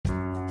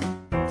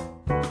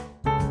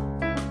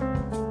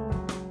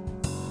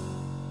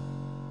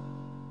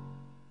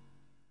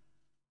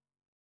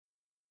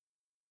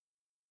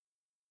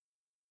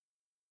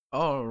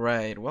All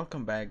right,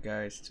 welcome back,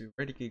 guys, to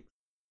Ready Geek.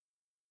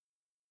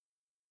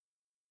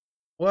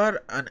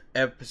 What an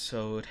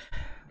episode!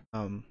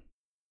 Um,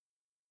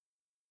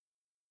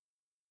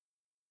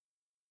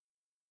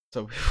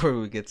 so before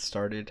we get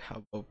started,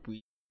 how about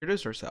we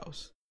introduce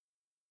ourselves?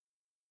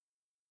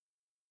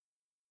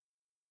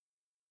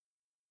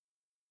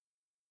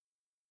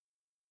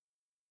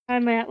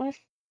 I'm Atlas.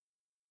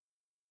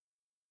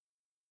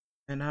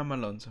 And I'm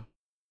Alonso.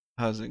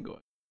 How's it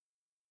going?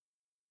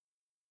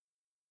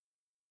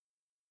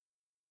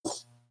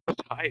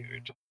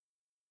 Tired.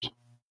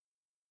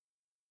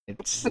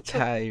 It's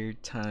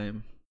tired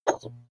time.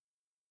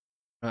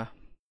 Uh,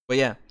 but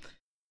yeah,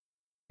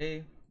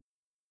 hey,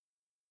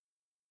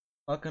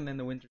 welcome in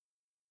the winter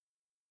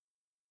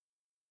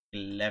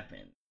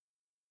 11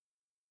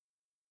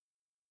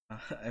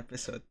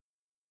 episode.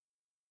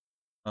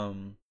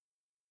 Um,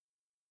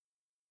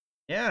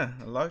 yeah,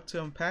 a lot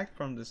to unpack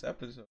from this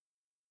episode.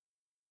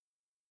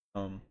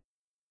 Um,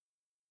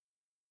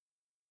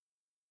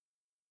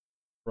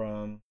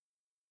 from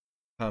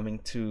coming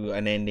to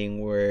an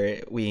ending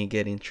where we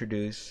get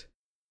introduced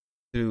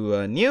to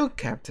a new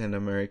Captain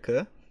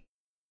America,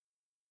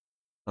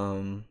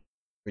 um,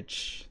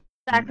 which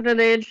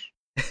Sacrilege.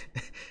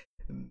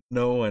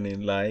 no one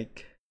in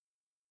like.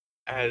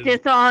 As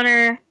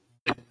Dishonor.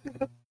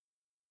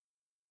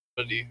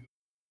 somebody who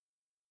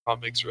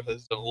comics or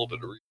has done a little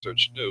bit of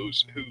research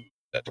knows who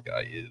that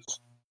guy is.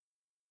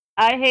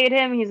 I hate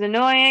him. He's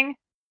annoying.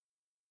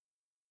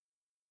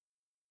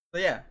 So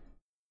yeah,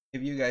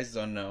 if you guys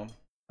don't know,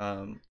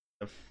 um,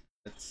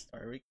 let's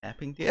start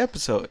recapping the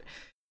episode.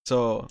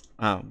 So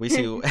we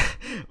see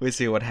we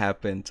see what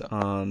happened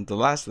on the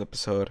last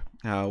episode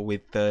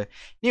with the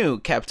new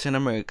Captain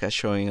America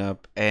showing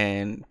up,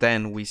 and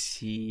then we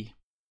see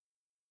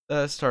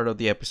the start of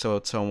the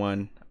episode.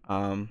 Someone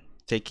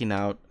taking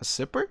out a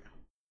zipper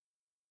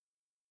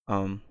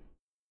um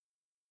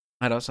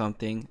out of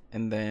something,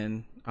 and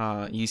then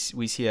we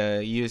see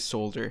a U.S.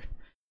 soldier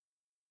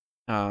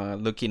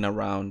looking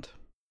around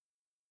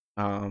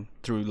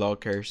through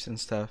lockers and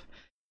stuff,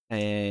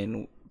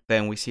 and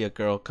then we see a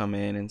girl come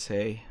in and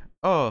say,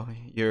 "Oh,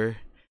 you're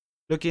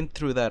looking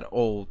through that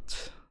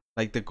old,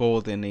 like the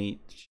golden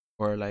age,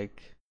 or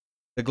like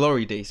the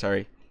glory days."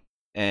 Sorry,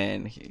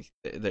 and he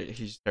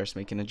starts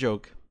making a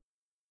joke.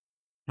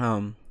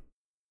 Um,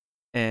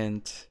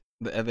 and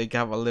they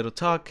have a little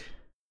talk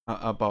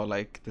about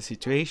like the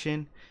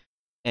situation,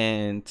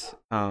 and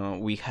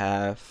we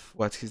have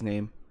what's his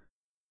name.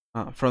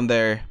 From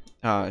there,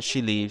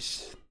 she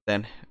leaves.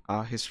 Then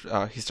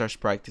he starts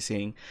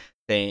practicing,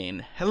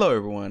 saying, "Hello,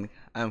 everyone.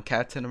 I'm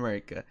Captain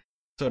America."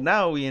 So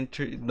now we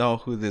know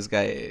who this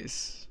guy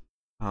is.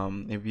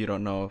 If you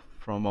don't know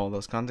from all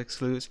those context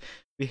clues,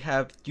 we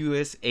have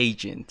U.S.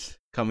 agent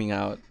coming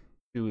out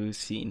to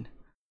scene.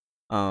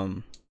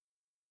 Um,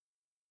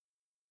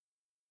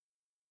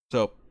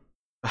 so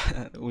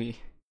we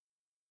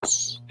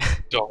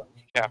Dark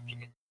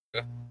Captain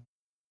America.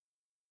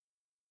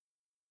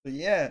 So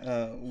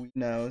yeah, we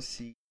now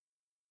see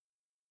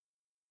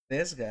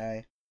this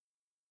guy,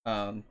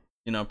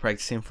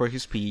 practicing for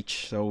his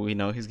speech. So we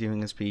know he's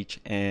giving a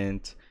speech,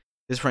 and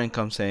his friend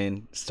comes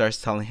in,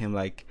 starts telling him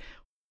like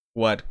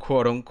what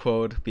quote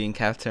unquote being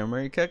Captain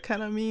America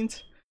kind of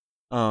means.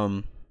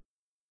 Um,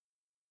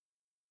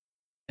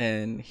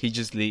 and he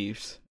just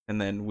leaves,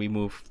 and then we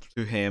move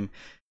to him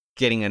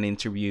getting an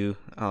interview,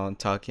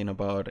 talking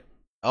about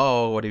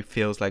what it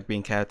feels like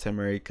being Captain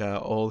America,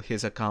 all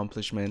his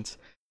accomplishments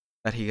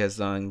that he has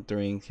done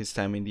during his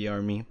time in the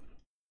army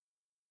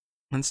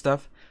and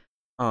stuff.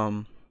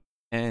 Um,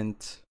 and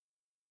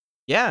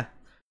yeah,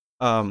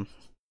 um,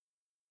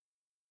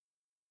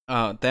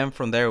 then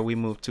from there we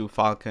move to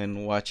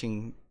Falcon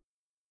watching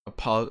a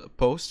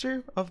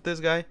poster of this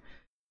guy.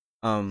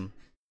 Um,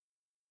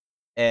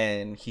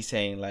 and he's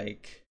saying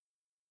like,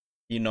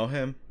 "You know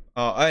him?"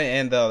 Oh,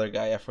 and the other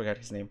guy, I forgot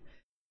his name.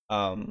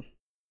 Um,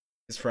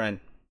 his friend.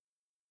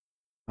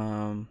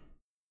 Um,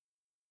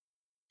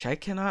 I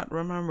cannot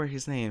remember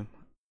his name.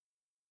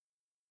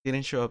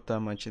 Didn't show up that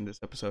much in this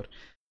episode.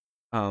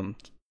 Um,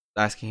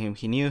 asking him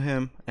he knew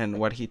him and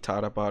what he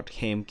thought about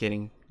him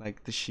getting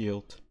like the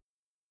shield.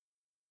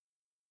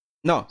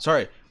 No,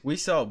 sorry. We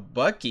saw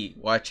Bucky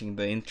watching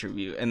the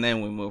interview, and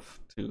then we move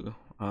to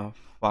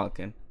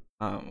Falcon,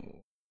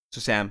 to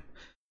Sam,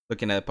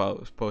 looking at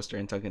the poster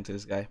and talking to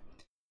this guy.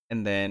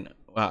 And then,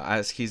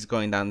 as he's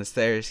going down the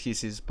stairs, he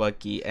sees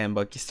Bucky, and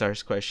Bucky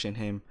starts questioning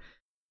him,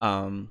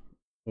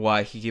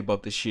 why he gave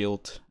up the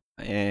shield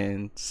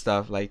and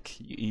stuff. Like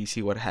you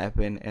see what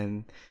happened,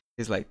 and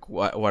he's like,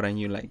 Why don't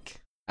you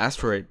like ask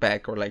for it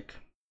back, or like,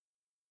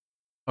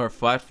 or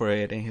fight for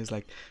it?" And he's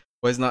like,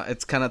 "Well, it's not.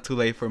 It's kind of too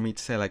late for me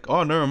to say like,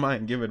 oh, never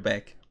mind, give it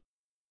back.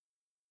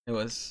 It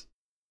was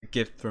a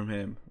gift from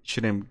him.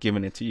 Shouldn't have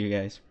given it to you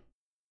guys."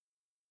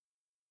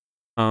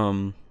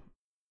 Um,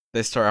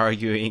 they start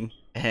arguing,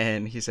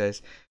 and he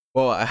says,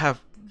 "Well, I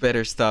have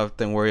better stuff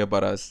than worry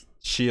about us.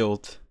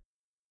 Shield.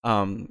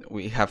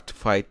 We have to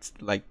fight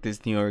like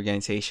this new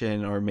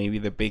organization, or maybe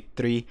the big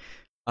three.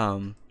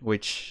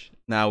 Which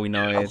now we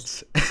know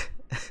it's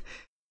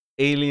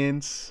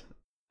aliens,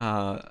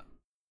 droids,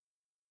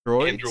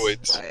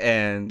 Androids.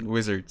 and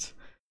wizards.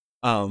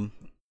 Um,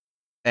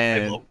 I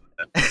and love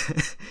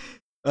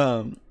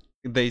that.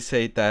 they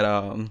say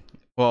that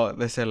well,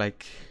 they say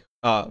like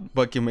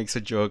Bucky makes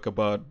a joke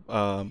about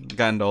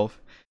Gandalf,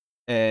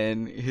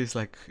 and he's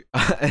like,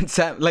 and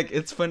Sam, like,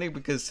 it's funny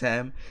because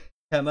Sam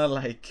kind of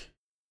like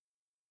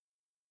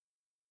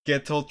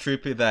gets all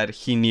trippy that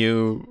he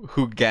knew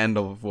who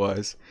Gandalf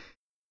was,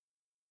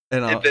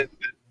 and And then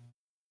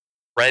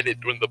read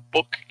it when the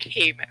book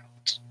came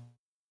out.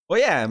 well,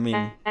 yeah, I mean,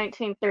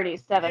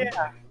 1937.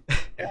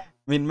 Yeah.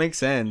 I mean, makes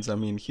sense. I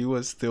mean, he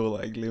was still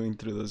like living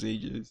through those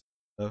ages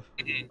and stuff.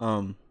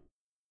 Mhm.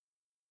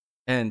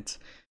 And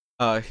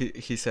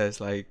he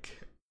says like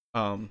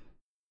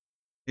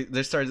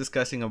they start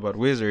discussing about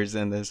wizards,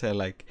 and they say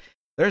like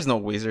there's no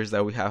wizards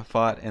that we have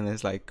fought, and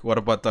it's like, what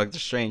about Doctor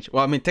Strange?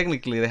 Well, I mean,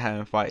 technically they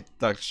haven't fought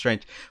Doctor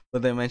Strange,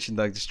 but they mentioned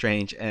Doctor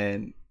Strange,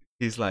 and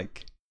he's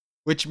like,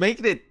 which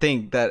made it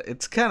think that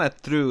it's kind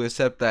of true,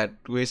 except that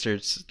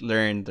wizards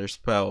learn their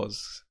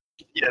spells.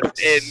 Yes,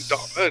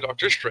 and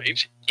Doctor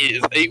Strange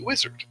is a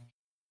wizard.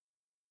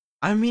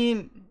 I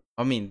mean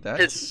Because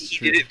that's he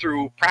true. did it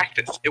through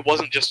practice. He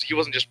wasn't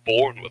just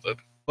born with it.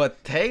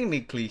 But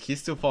technically, he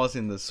still falls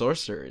in the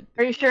sorcerer.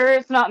 Are you sure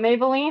it's not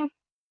Maybelline?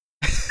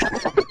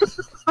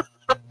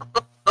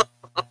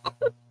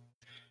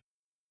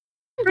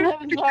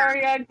 I'm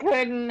sorry, I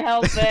couldn't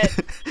help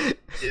it.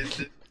 Is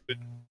it?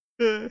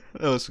 That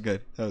was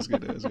good. That was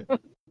good. That was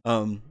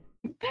good.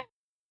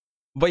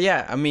 But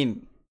yeah, I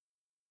mean,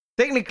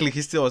 technically,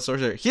 he's still a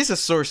sorcerer. He's a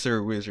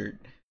sorcerer wizard,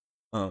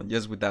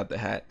 just without the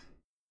hat.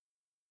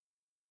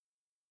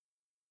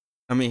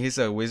 I mean, he's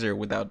a wizard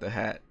without the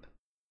hat.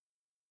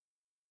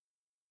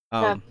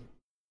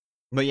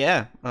 But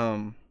yeah,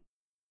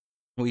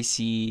 we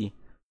see,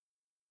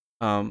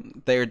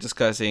 they're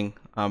discussing,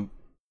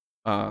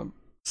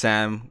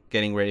 Sam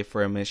getting ready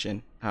for a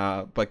mission.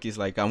 Bucky's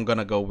like, I'm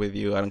gonna go with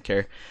you. I don't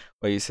care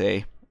what you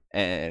say.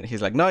 And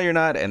he's like, no, you're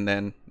not. And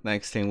then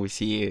next thing we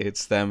see,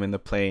 it's them in the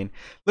plane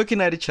looking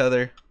at each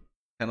other,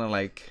 kind of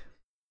like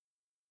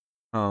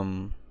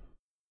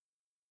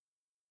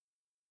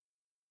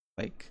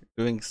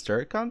doing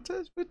stir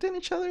contests within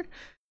each other.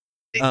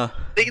 They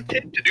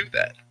tend to do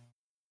that.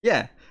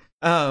 Yeah.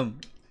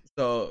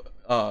 So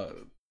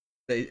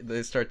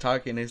they start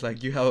talking. It's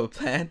like, you have a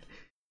plan.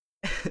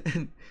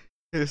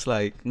 And it's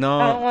like, I don't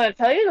no. want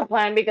to tell you the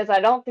plan because I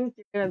don't think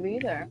you're gonna be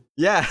there.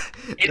 Yeah.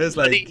 It's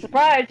like,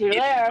 Surprise, you're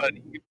there.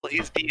 Anybody who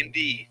plays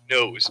D&D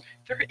knows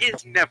there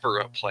is never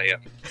a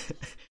plan.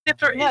 If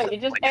there No, is a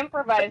you just plan,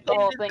 improvise the plan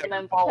whole is thing and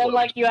never then pretend followed.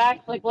 like you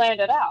actually planned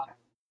it out.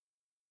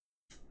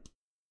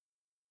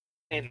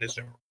 Plan is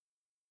never-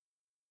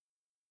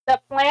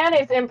 The plan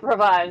is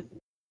improvised.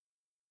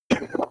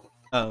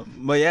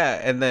 but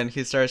yeah, and then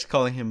he starts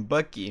calling him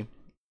Bucky,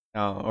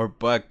 or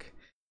Buck,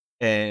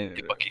 and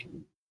Hey, Bucky.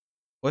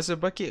 was it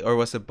Bucky or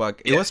was it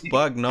Buck? It Yeah, was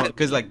Bug, no,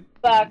 because like,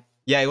 But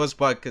yeah, it was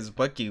Buck, because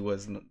Bucky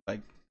was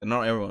like,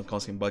 not everyone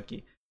calls him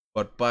Bucky,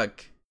 but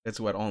Buck, that's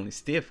what only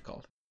Steve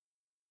called.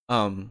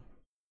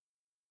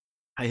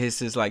 He's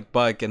just like,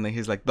 Buck, and then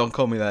he's like, don't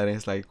call me that, and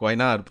he's like, why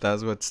not?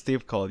 That's what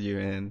Steve called you.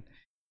 And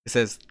he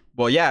says,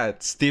 well, yeah,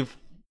 Steve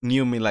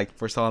knew me like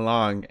for so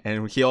long,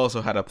 and he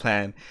also had a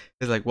plan.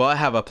 He's like, well, I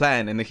have a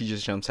plan, and then he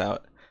just jumps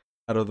out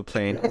of the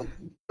plane.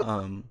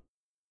 and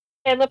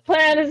the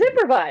plan is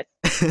improvised.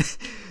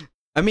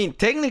 I mean,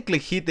 technically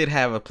he did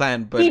have a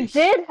plan, but He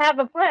did have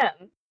a plan.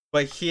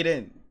 but he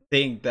didn't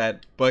think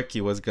that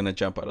Bucky was gonna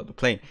jump out of the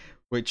plane.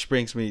 Which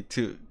brings me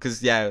to,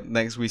 because yeah,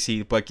 next we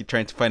see Bucky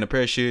trying to find a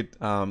parachute.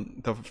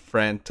 The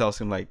friend tells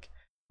him like,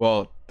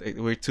 well,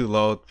 we're too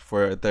low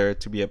for there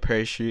to be a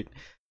parachute.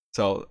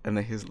 So, and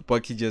then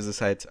Bucky just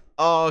decides,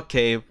 oh,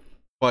 okay,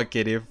 fuck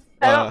it. If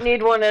I don't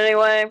need one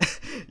anyway.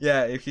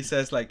 yeah, if he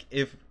says like,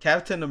 if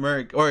Captain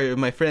America or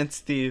my friend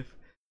Steve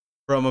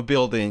from a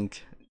building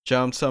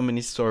jumped so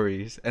many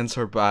stories and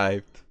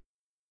survived,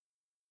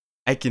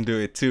 I can do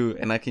it too,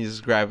 and I can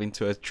just grab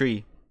into a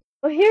tree.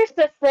 Well, here's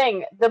the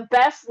thing. The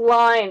best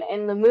line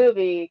in the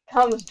movie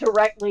comes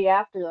directly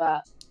after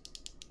that.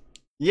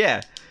 Yeah,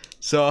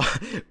 so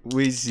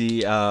we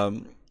see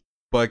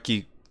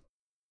Bucky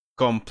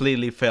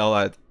completely fail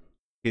at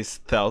his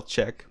stealth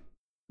check.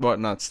 Well,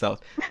 not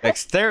stealth,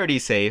 dexterity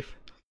save.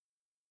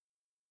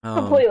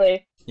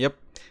 Completely. Yep,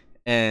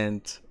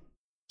 and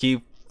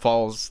he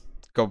falls,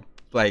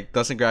 like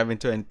doesn't grab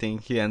into anything.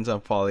 He ends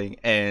up falling,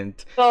 and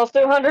Falls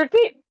 200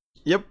 feet.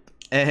 yep,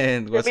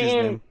 and what's his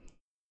name?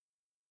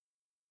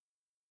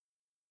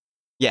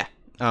 Yeah,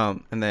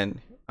 and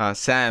then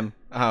Sam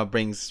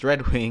brings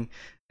Redwing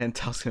and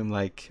tells him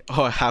like,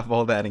 "Oh, I have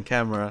all that in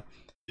camera."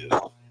 Yes.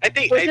 I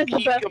think Which is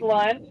the best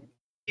line.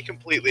 He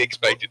completely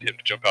expected him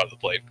to jump out of the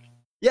plane.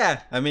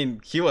 Yeah, I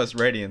mean, he was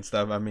ready and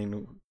stuff. I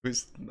mean,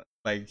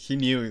 like he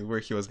knew where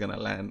he was gonna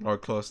land or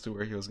close to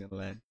where he was gonna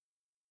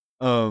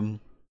land.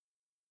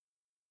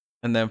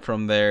 And then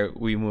from there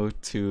we move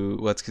to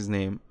what's his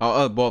name?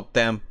 Well,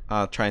 them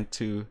trying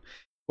to.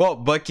 Well,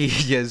 Bucky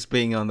just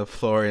being on the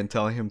floor and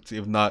telling him to,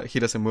 if not, he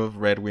doesn't move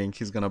Red Wing,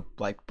 he's gonna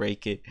like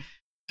break it.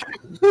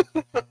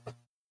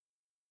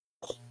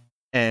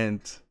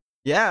 And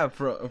yeah,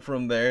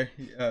 from there,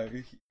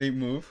 they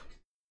move,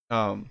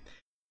 to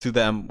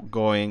them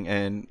going,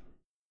 and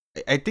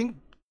I think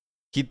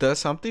he does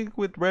something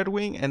with Red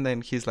Wing, and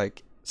then he's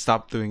like,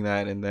 stop doing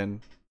that, and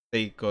then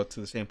they go to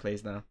the same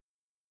place now,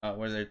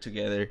 where they're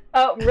together.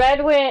 Oh,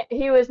 Red Wing.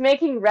 He was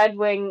making Red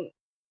Wing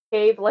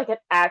cave like an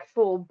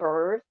actual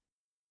bird,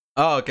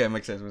 Oh, okay,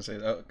 makes sense. Makes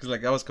sense. Because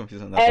like I was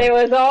confused on that and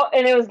part.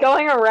 it was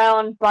going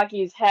around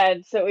Bucky's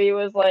head. So he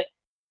was like,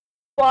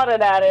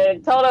 swatted at it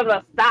and told him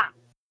to stop.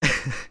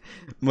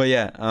 But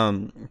yeah,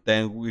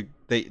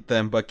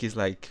 then Bucky's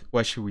like,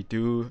 what should we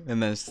do?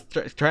 And then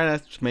trying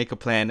to make a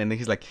plan, and then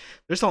he's like,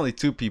 there's only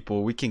 2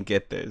 people, we can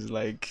get this.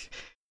 Like,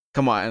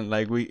 come on,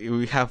 like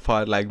we have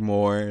fought like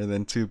more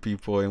than 2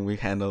 people, and we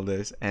handle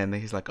this. And then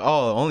he's like,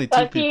 oh, only 2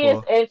 Bucky is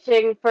people.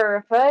 itching for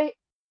a fight.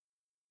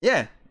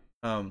 Yeah.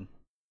 I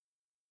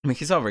mean,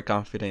 he's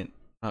overconfident.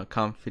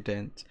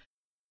 Overconfident.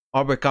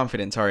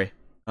 Sorry.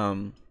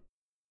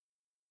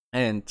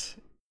 And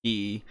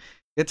he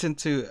gets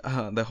into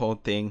the whole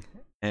thing,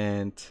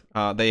 and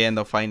they end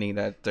up finding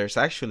that there's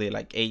actually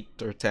like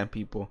 8 or 10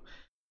 people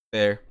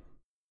there.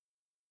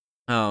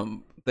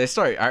 They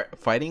start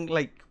fighting,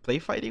 like play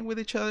fighting with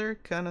each other,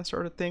 kind of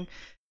sort of thing,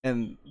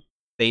 and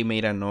they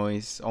made a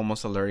noise,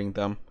 almost alerting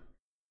them.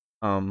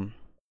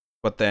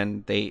 But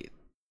then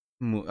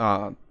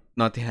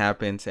nothing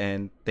happens,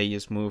 and they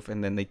just move,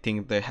 and then they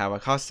think they have a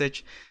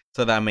hostage,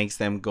 so that makes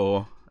them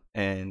go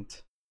and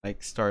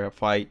like start a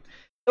fight.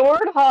 The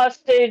word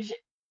hostage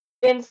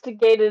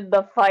instigated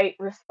the fight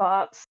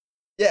response.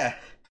 Yeah.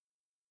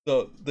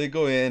 So they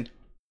go in,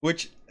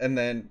 and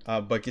then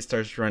Bucky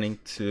starts running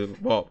to,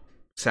 well,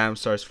 Sam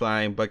starts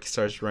flying, Bucky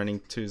starts running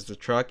to the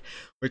truck,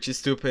 which is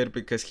stupid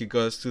because he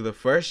goes to the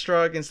first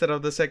truck instead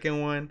of the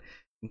second one.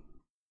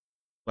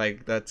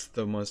 Like, that's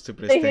the most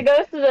stupidest So he thing.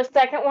 goes to the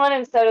second one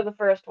instead of the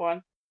first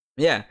one.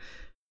 Yeah.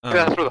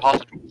 That's where the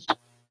hostage was.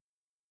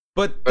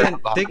 But then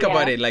think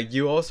about Yeah. it, like,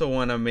 you also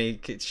want to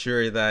make it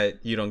sure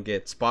that you don't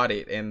get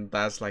spotted, and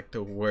that's like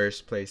the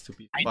worst place to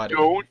be I spotted.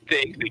 don't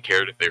think they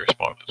cared if they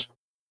responded.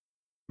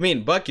 I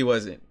mean, Bucky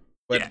wasn't,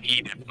 but Yeah,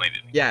 he definitely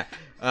didn't. yeah,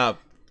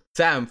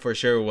 Sam for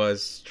sure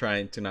was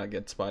trying to not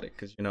get spotted,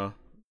 because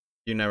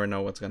you never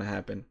know what's gonna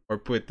happen, or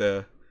put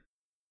the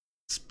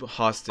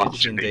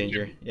hostage in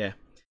danger. Yeah.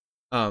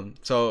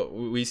 So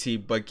we see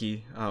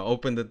Bucky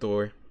open the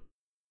door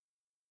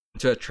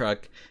to a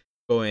truck,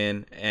 go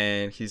in,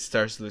 and he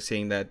starts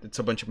seeing that it's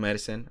a bunch of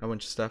medicine, a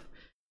bunch of stuff,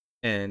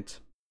 and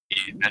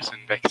Medicine,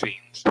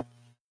 vaccines.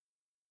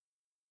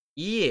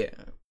 yeah,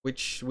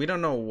 which we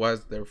don't know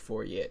what's there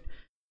for yet.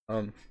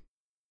 I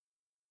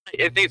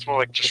think it's more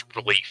like just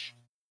relief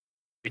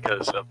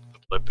because of the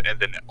blip, and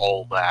then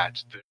all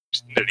that.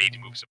 There's no need to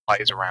move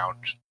supplies around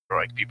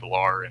where like people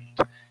are, and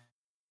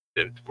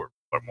we're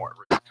more at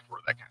risk for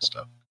that kind of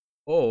stuff.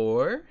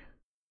 Or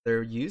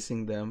they're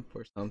using them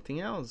for something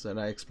else that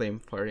I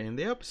explained further in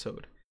the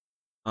episode.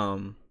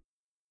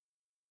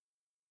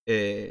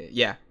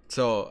 Yeah.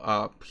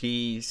 So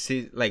he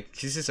sees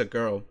a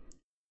girl.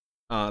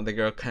 The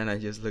girl kind of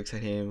just looks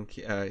at him.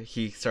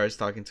 He starts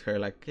talking to her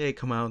like, "Hey,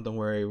 come out! Don't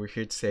worry, we're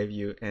here to save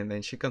you." And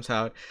then she comes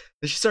out.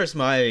 Then she starts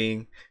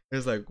smiling.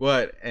 It's like,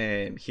 "What?"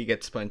 And he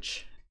gets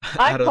punched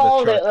I out of the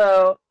called it truck.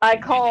 though. I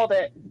called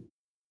it.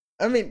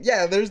 I mean,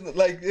 yeah, there's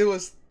like, it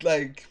was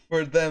like,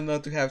 for them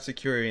not to have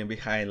security in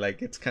behind,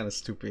 like, it's kind of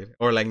stupid,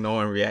 or like no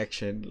one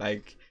reaction.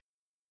 Like,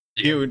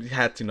 you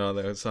had to know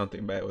there was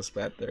something bad was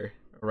bad there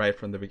right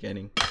from the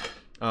beginning.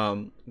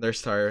 They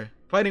start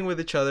fighting with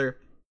each other.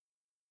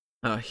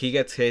 He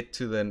gets hit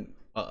to the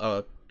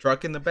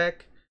truck in the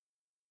back.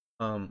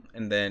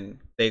 And then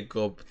they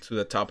go to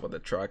the top of the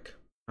truck.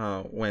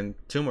 When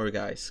 2 more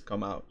guys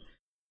come out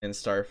and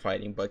start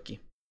fighting Bucky.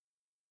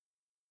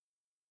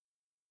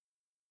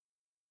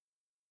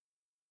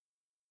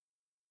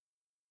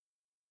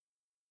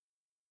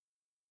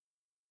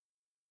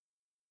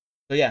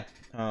 So yeah,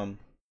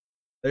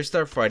 they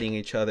start fighting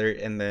each other,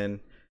 and then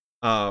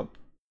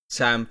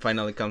Sam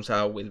finally comes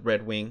out with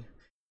Red Wing,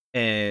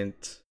 and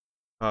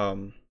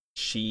Red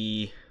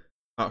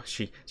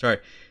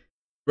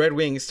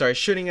Wing starts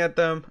shooting at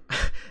them.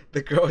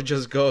 The girl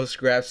just goes,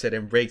 grabs it,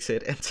 and breaks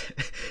it. And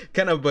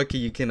kind of Bucky,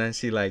 you can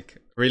see, like,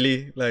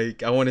 really,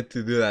 like, I wanted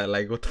to do that.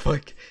 Like, what the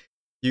fuck?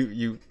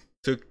 You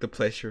took the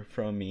pleasure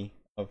from me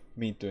of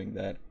me doing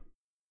that.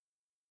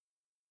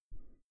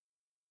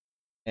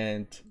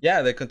 And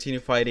yeah, they continue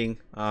fighting.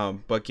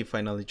 Bucky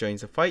finally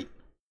joins the fight,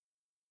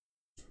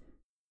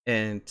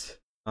 and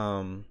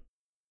then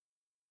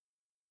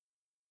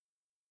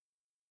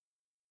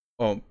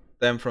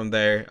from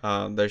there,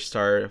 they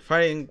start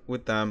fighting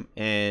with them,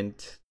 and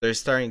they're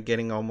starting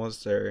getting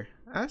almost their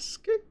ass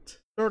kicked,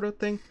 sort of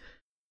thing.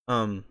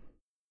 They're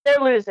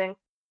losing.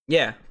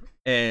 Yeah,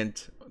 and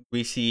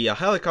we see a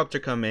helicopter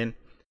come in.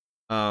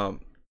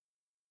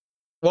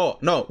 Well,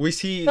 no, we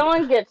see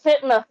Someone gets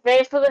hit in the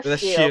face with a the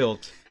shield.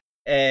 shield.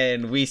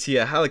 and we see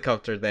a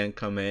helicopter then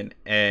come in,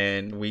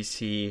 and we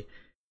see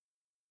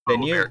the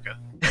new America.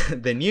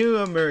 the new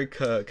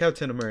America,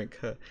 Captain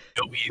America.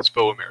 No, he's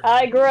faux America.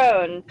 I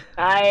groan.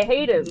 I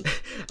hate him.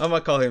 I'm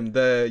gonna call him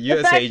the The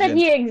U.S. fact agent. that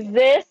he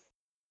exists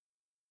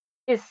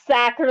is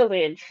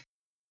sacrilege.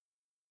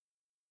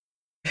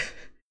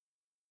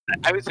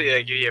 I would say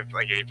like you have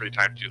like a free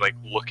time to like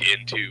look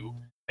into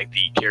like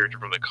the character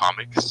from the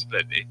comics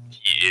that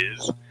he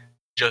is,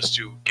 just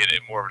to get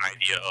more of an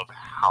idea of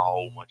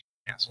how much of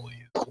an asshole he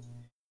is.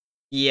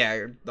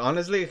 Yeah,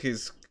 honestly, if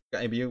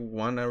you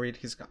wanna read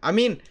his, I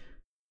mean,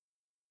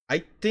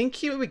 I think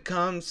he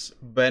becomes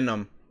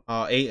Venom,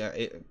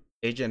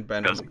 Agent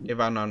Venom, Does if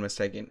I'm not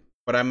mistaken.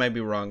 But I might be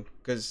wrong,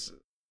 cause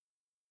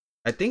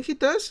I think he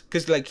does,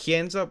 cause like he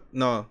ends up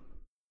no,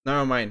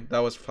 never mind, that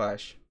was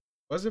Flash.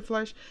 Was it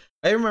Flash?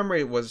 I remember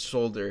it was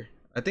Shoulder.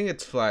 I think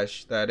it's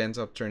Flash that ends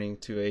up turning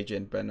to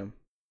Agent Venom.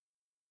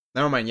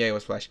 Never mind, yeah, it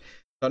was Flash.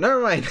 So never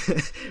mind.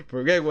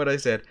 Forget what I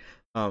said.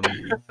 We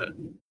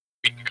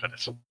can cut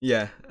it.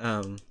 Yeah.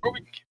 Or we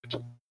can keep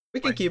it. We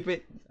can Right. keep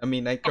it. I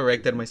mean, I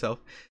corrected myself.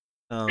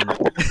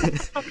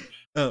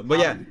 But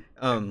yeah.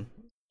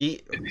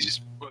 He. It's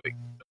just like,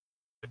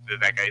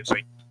 that guy. It's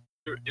like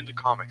in the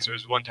comics. There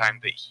was one time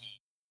that he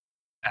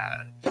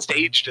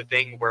staged a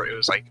thing where it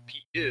was like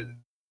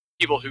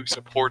people who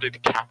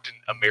supported Captain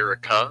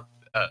America,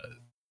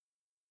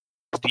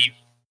 Steve,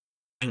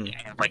 Hmm.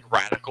 and like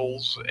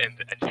radicals, and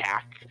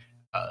attack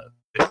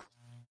this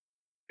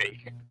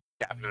fake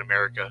Captain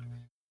America,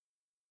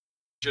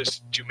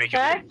 just to make it.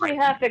 I look actually like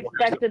half people who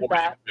expected supported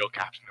that. Real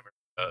Captain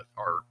America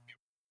are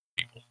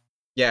people.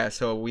 Yeah.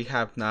 So we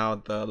have now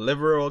the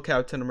liberal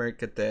Captain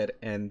America dead,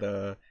 and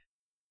the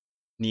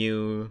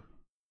new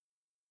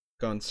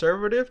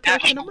conservative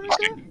Captain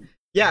America.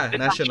 Yeah, It's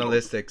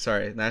nationalistic.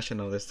 Sorry,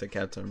 nationalistic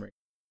Captain America.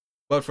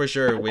 But for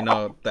sure, we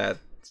know that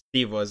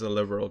Steve was a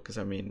liberal, because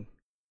I mean,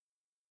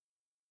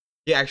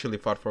 he actually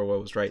fought for what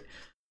was right.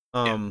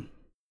 Even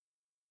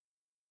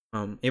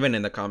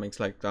in the comics,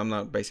 like I'm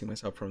not basing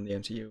myself from the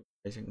MCU,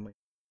 basing my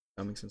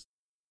comics and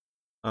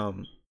stuff.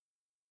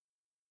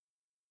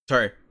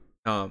 Sorry.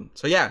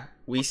 So yeah,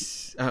 we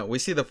see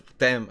the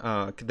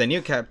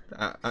new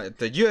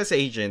the U.S.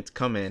 agent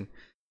come in.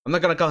 I'm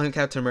not gonna call him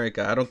Captain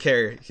America. I don't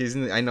care.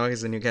 I know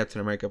he's the new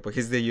Captain America, but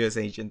he's the U.S.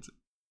 agent.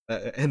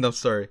 End of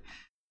story.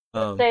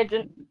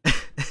 Agent.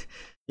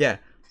 Yeah.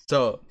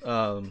 So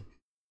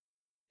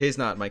he's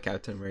not my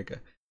Captain America.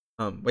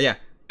 But yeah.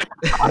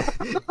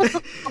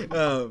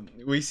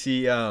 We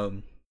see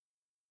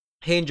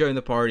he enjoying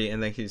the party,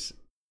 and then his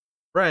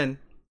friend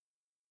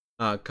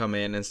come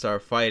in and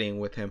start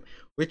fighting with him,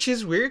 which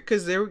is weird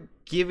because they were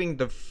giving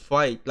the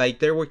fight, like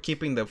they were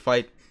keeping the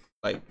fight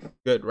like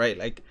good, right?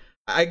 Like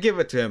I give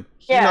it to him.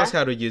 He Yeah. knows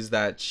how to use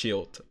that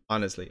shield.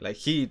 Honestly, like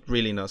he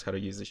really knows how to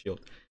use the shield.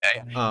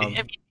 I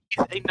mean,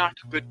 he's a not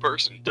good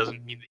person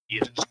doesn't mean that he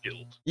isn't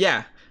skilled.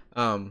 Yeah.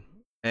 And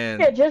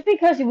Yeah, just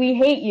because we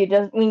hate you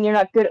doesn't mean you're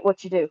not good at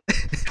what you do.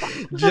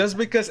 just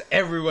because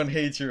everyone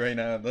hates you right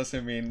now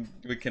doesn't mean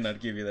we cannot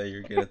give you that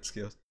you're good at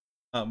skills.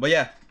 But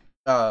yeah,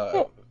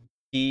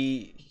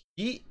 he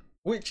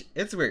which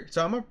it's weird.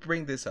 So I'm gonna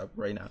bring this up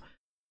right now,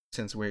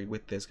 since we're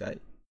with this guy.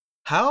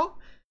 How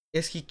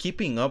is he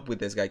keeping up with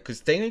this guy? Because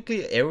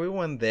technically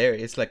everyone there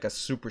is like a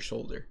super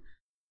soldier.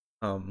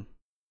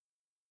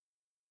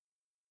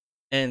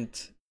 And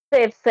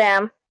Save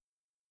Sam.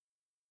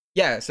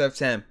 yeah, except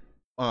Sam.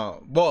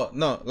 Well,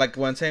 no, like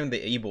when saying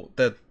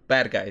the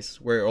bad guys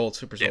were all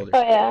super soldiers.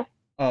 Oh yeah.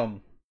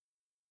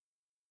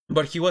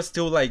 But he was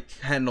still like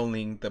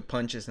handling the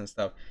punches and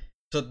stuff.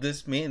 So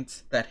this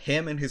means that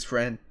him and his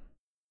friend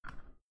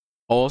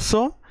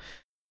also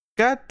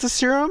got the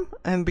serum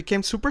and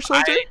became super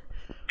soldier. I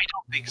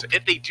don't think so.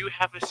 If they do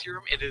have a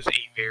serum, it is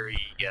a very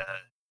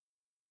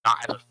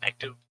not as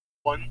effective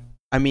one.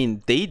 I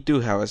mean, they do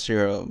have a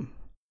serum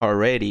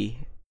already,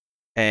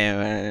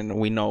 and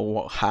we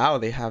know how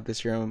they have the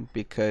serum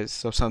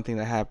because of something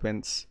that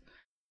happens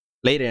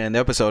later in the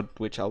episode,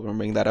 which I'll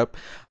bring that up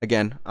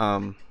again.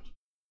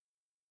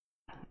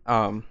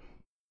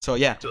 So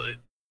yeah. So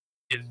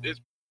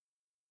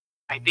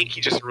I think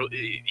he just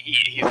really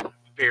he's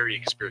very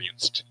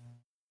experienced.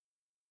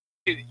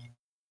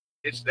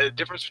 It's the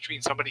difference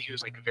between somebody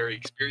who's like very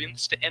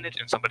experienced in it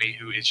and somebody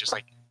who is just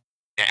like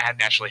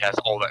naturally has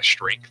all that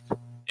strength.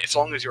 As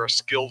long as you're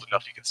skilled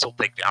enough, you can still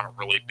take down a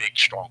really big,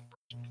 strong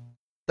person.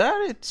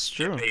 That it's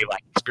true. If they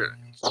lack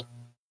experience.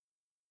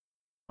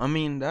 I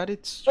mean, that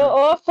it's But true.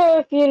 also,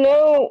 if you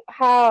know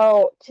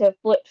how to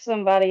flip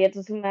somebody, it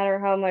doesn't matter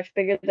how much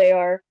bigger they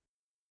are.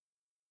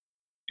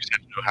 You just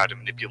have to know how to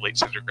manipulate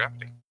center of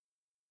gravity.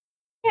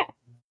 Yeah.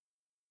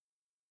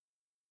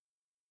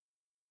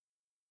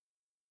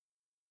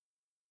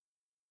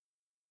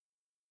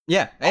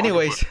 Yeah,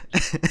 anyways.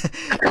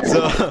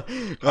 So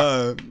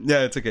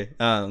yeah, it's okay.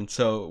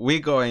 So we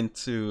go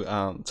into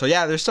so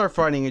yeah, they start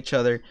fighting each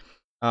other.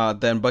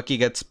 Then Bucky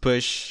gets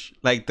pushed,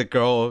 like the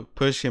girl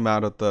pushed him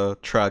out of the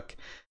truck.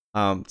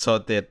 So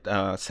did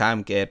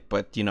Sam get,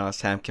 but you know,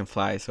 Sam can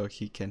fly, so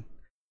he can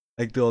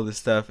like do all this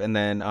stuff, and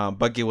then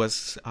Buggy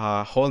was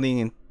holding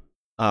in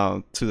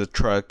to the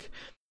truck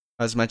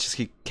as much as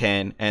he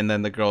can, and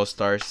then the girl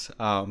starts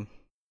and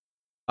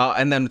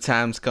then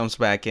Sam comes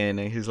back in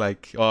and he's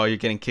like, "Oh, you're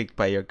getting kicked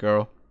by your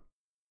girl,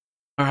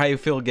 or how you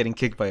feel getting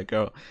kicked by a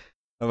girl,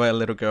 by a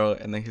little girl?"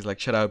 And then he's like,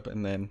 "Shut up!"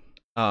 And then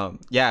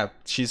yeah,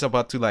 she's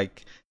about to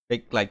like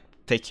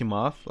take him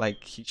off, like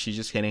she's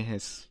just hitting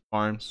his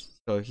arms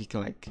so he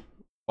can like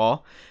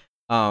fall.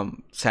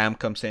 Sam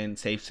comes in,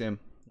 saves him,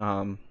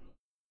 and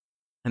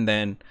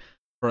then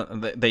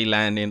they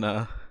land in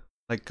a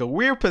like a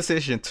weird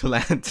position to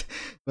land.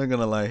 Not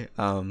gonna lie.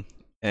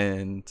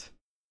 And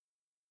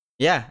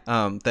yeah,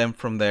 then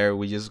from there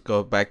we just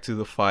go back to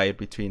the fight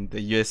between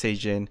the U.S.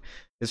 agent,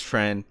 his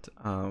friend,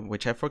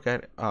 which I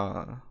forgot,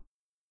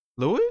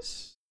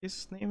 Lewis,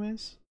 his name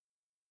is.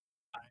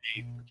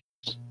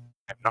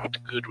 I'm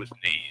not good with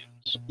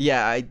names.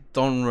 Yeah, I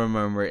don't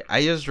remember.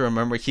 I just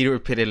remember he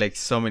repeated like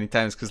so many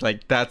times because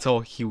like that's all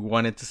he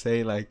wanted to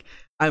say. Like,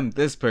 I'm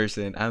this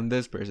person, I'm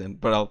this person.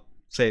 But I'll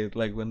say it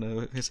like when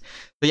his.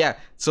 But yeah,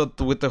 so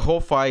with the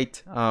whole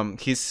fight,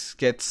 he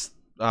gets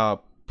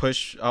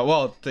pushed.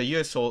 Well, the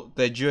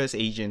U.S.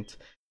 agent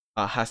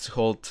has to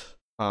hold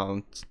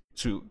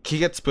to. He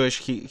gets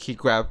pushed. He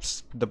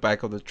grabs the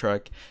back of the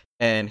truck,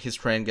 and his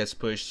friend gets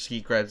pushed.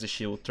 He grabs the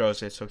shield,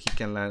 throws it so he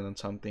can land on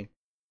something.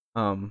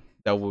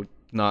 That would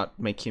not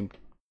make him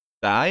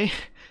die.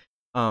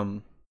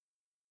 Not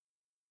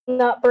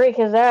break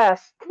his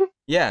ass.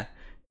 Yeah,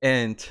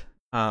 and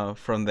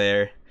from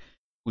there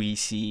we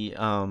see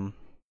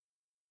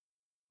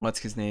what's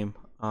his name?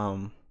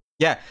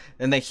 Yeah,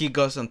 and then he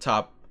goes on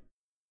top,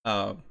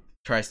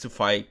 tries to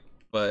fight,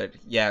 but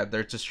yeah,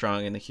 they're too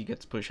strong, and then he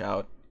gets pushed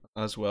out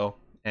as well,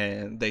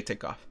 and they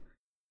take off.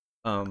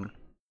 From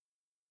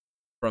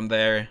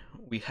there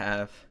we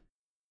have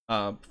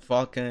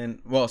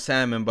Falcon, well,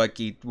 Sam and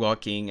Bucky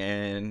walking,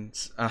 and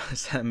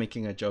Sam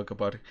making a joke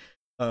about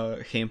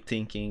him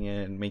thinking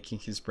and making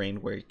his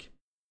brain work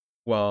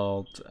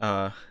while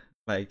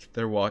like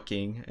they're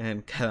walking,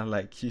 and kind of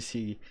like you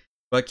see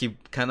Bucky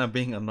kind of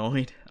being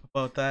annoyed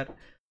about that.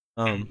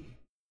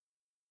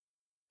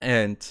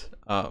 And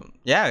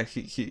yeah,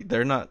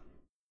 they're not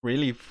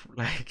really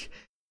like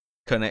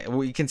connect.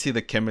 We can see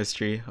the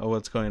chemistry of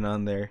what's going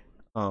on there.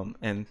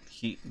 And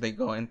they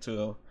go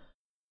into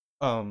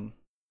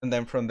and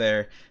then from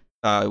there,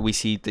 we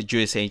see the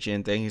U.S.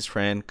 agent and his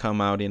friend come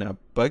out in a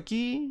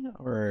buggy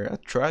or a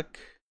truck.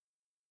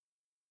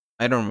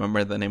 I don't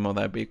remember the name of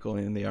that vehicle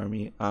in the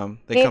army.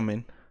 They Jeep. come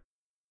in.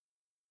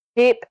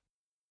 Jeep.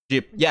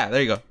 Yeah,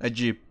 there you go, a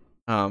Jeep.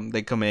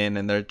 They come in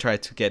and they're trying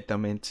to get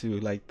them into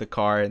like the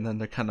car, and then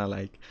they're kind of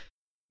like,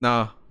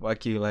 "No,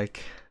 fuck you,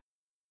 like,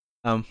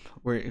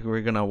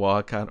 we're gonna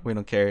walk out. We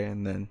don't care."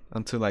 And then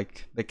until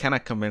like they kind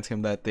of convince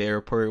him that the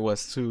airport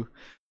was too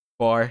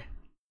far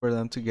for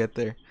them to get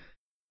there.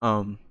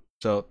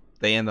 So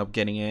they end up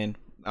getting in.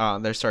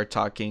 They start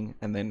talking,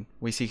 and then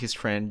we see his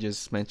friend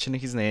just mentioning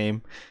his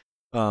name.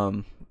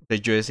 The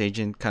U.S.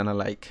 agent kind of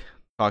like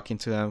talking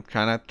to them,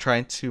 kind of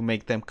trying to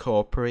make them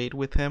cooperate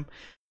with him,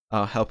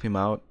 help him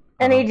out.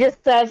 And he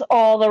just says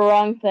all the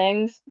wrong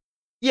things.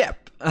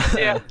 Yep.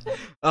 Yeah.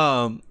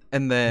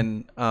 And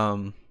then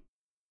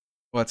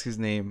what's his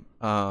name?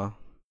 Damn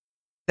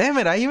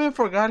it! I even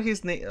forgot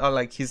his name.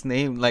 Like his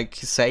name, like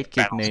his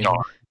sidekick name.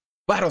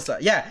 Battlestar.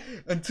 Yeah.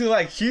 Until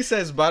like he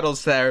says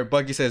Battlestar,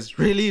 Buggy says,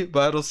 "Really,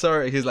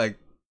 Battlestar?" He's like,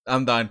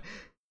 "I'm done."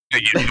 Yeah.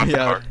 He's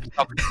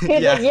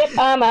like, "Yep,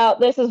 I'm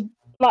out.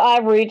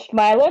 I've reached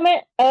my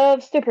limit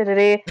of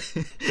stupidity."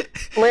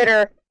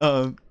 Later.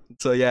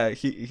 So yeah,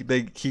 he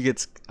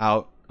gets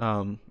out.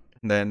 And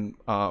then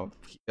the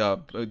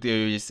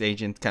US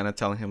agent kind of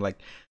telling him like,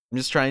 "I'm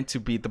just trying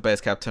to be the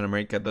best Captain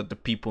America that the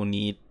people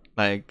need.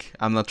 Like,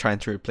 I'm not trying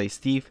to replace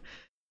Steve."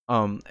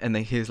 And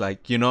then he's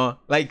like,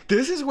 like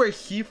this is where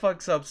he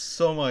fucks up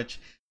so much.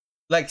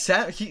 Like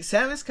Sam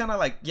is kind of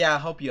like, "Yeah, I'll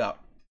help you out.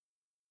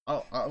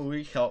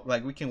 We help.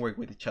 Like we can work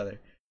with each other."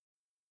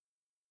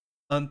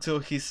 Until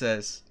he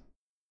says,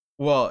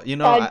 "Well,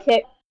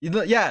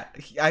 yeah,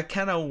 I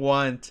kind of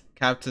want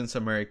Captain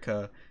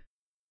America,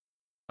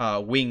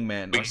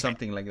 wingman or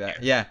something like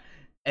that." Yeah,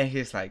 and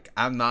he's like,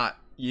 "I'm not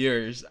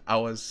yours. I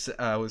was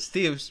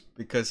Steve's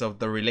because of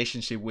the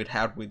relationship we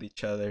had with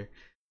each other,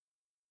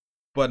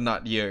 but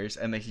not yours."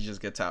 And then he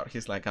just gets out.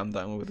 He's like, "I'm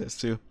done with this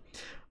too."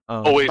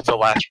 Always the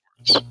last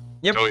words.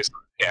 Yep. Always,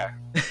 yeah.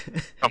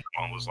 Something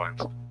along those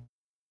lines.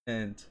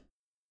 And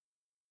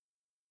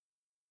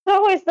It's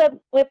always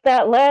with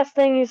that last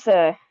thing you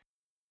say.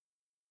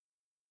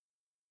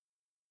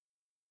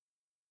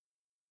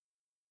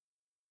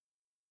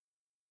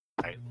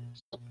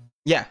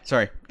 yeah,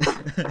 sorry.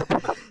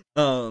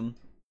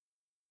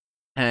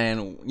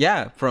 And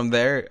yeah, from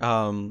there,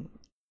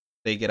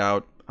 they get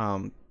out.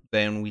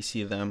 Then we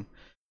see them.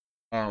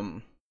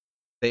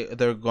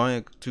 They're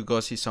going to go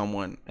see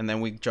someone, and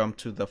then we jump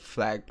to the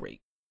Flag Break.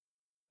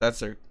 That's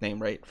their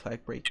name, right?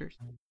 Flag Breakers.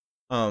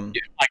 Yeah,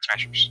 Flag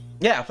Smashers.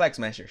 Yeah, Flag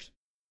Smashers.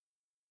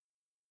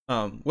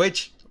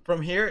 Which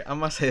from here I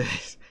must say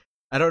this,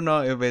 I don't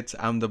know if it's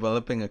I'm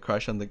developing a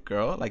crush on the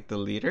girl, like the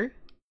leader,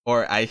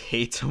 or I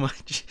hate so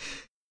much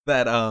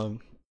that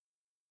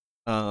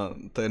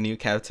the new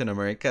Captain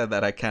America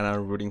that I kind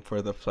of rooting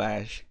for the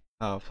flag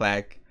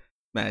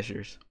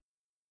smashers.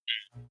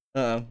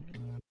 Um,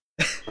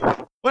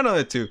 one of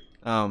the two.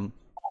 I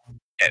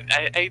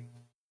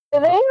They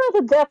are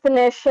the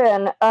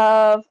definition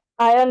of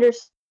I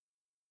understand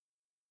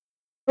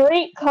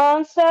great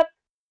concept,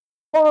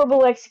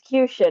 horrible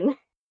execution.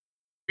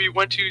 we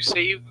want to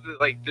save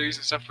like there's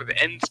stuff for the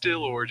end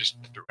still, or just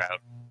throughout.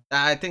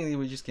 I think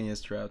we just can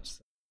use routes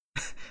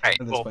Right.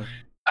 at this Well, point.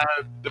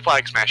 the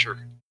Flag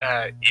Smasher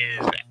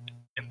is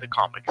in the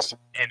comics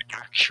an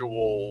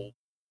actual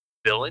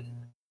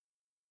villain,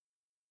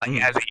 like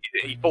Mhm. as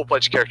a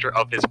full-fledged character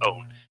of his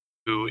own,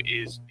 who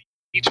is the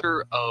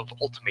leader of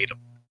Ultimatum,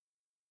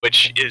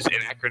 which is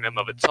an acronym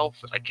of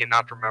itself that I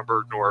cannot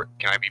remember, nor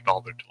can I be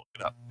bothered to look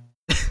it up.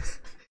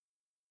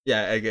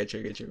 Yeah, I get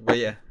you. But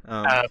yeah,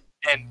 And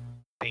the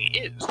thing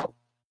is,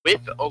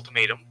 with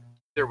Ultimatum,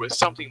 there was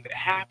something that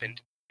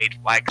happened that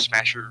made Flag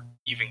Smasher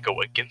even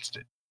go against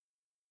it.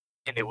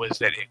 And it was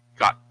that it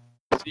got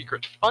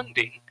secret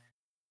funding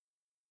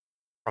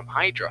from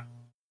Hydra.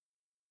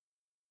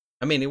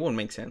 I mean, it won't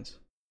make sense.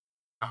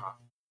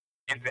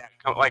 And that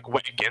like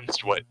went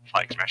against what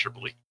Flag Smasher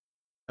believed.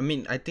 I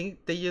mean, I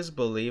think they just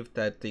believe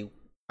that they.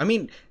 I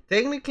mean,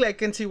 technically, I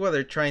can see what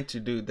they're trying to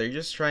do. They're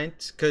just trying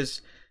to,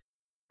 because,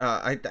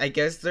 I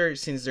guess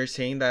since they're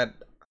saying that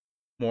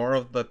more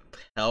of the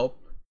help,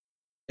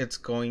 it's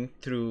going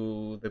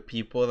through the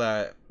people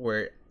that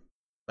were,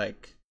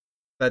 like,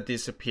 that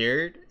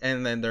disappeared,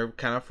 and then they're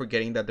kind of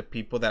forgetting that the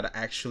people that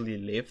actually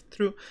lived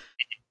through,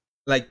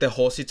 like, the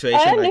whole situation.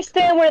 I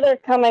understand where they're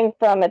coming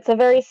from. It's a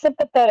very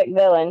sympathetic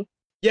villain.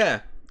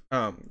 Yeah.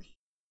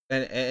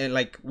 And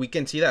like we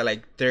can see that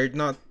like they're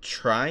not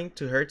trying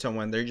to hurt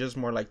someone, they're just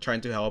more like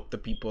trying to help the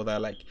people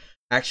that like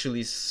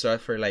actually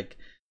suffer like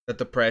the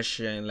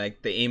depression,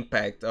 like the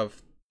impact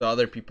of the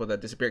other people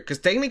that disappeared, because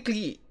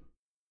technically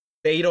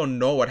they don't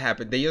know what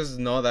happened. They just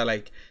know that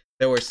like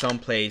they were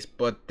someplace,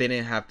 but they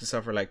didn't have to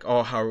suffer like,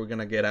 oh, how are we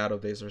gonna get out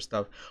of this or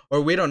stuff, or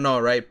we don't know,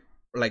 right?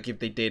 Like if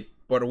they did,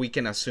 but we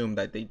can assume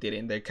that they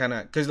didn't. They're kind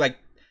of, because like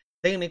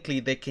technically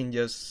they can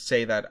just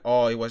say that,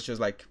 oh, it was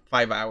just like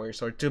 5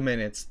 hours or 2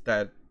 minutes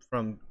that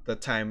from the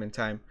time and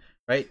time,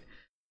 right?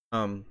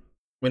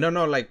 We don't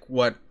know like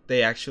what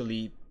they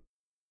actually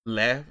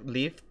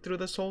lived through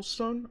the soul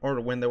stone, or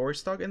when they were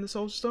stuck in the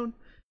soul stone.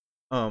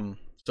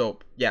 So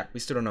yeah, we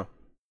still don't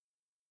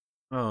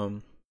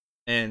know.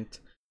 And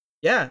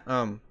yeah,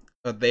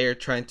 they're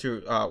trying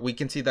to, we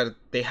can see that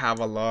they have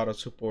a lot of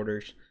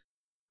supporters.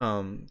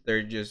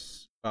 They're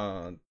just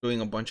doing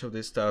a bunch of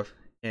this stuff,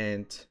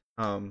 and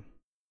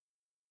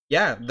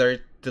yeah,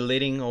 they're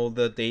deleting all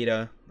the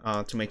data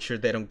to make sure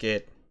they don't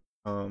get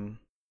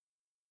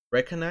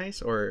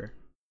recognized, or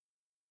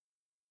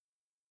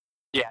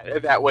Yeah,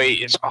 that way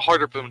it's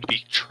harder for them to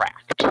be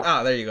tracked.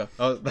 there you go.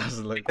 Oh, that's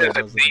like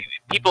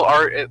people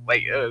are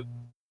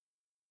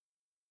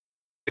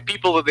the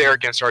people that they're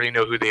against already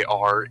know who they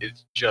are.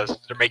 It's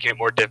just they're making it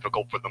more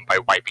difficult for them by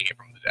wiping it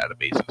from the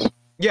databases.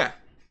 Yeah.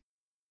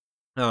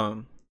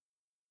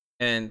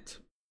 And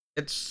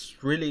it's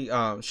really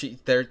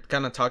they're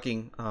kind of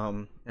talking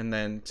and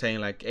then saying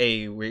like,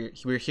 hey,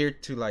 we're here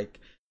to like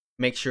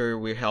make sure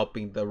we're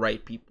helping the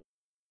right people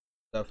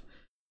stuff.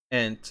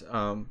 And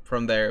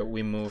from there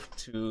we move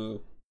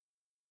to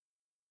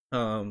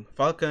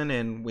Falcon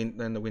and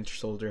the Winter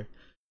Soldier.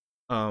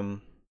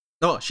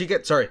 No, she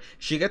gets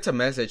a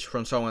message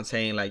from someone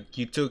saying like,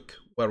 you took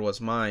what was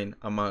mine,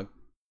 I'm gonna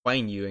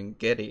find you and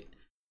get it.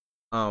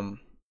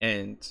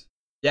 And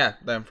yeah,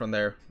 then from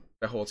there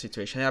the whole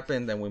situation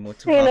happened. Then we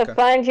moved to I'm gonna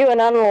find you and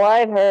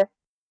unalive her.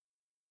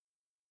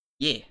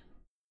 Yeah.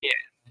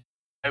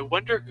 I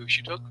wonder who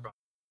she took from.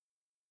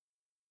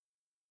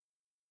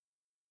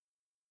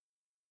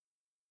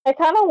 I'm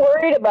kind of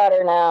worried about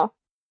her now.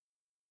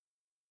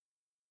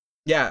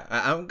 Yeah,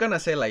 I'm gonna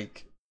say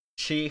like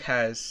she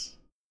has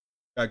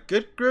a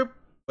good group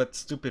but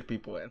stupid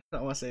people, and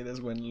I want to say this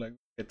when like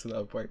get to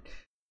that part.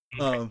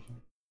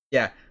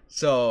 Yeah,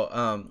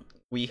 so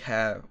we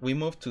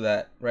moved to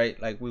that, right?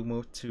 Like we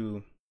moved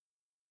to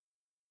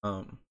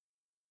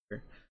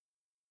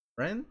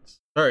friends.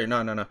 Sorry,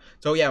 no.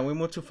 So yeah, we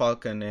moved to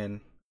Falcon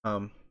and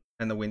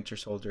the Winter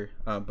Soldier,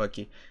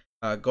 Bucky,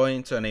 going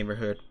into a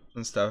neighborhood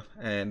and stuff,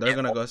 and they're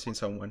gonna go see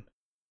someone.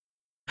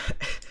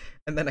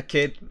 And then a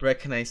kid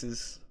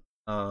recognizes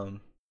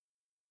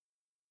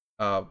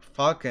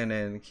Falcon,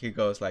 and he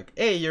goes like,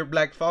 hey, you're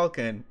Black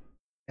Falcon.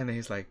 And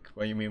he's like,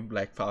 what do you mean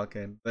Black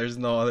Falcon? There's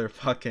no other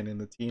Falcon in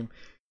the team.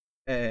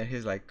 And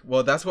he's like,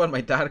 well, that's what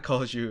my dad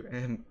calls you.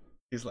 And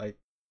he's like,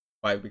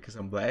 why, because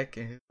I'm black?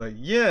 And he's like,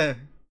 yeah,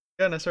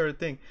 kind of sort of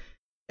thing.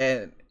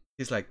 And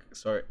he's like,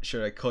 sorry,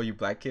 should I call you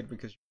Black Kid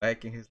because you're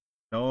black? And he's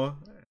like, no,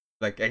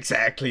 like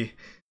exactly.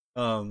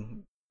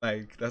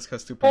 Like that's how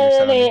stupid you're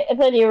sounding. And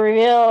then you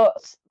reveal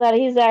that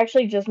he's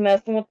actually just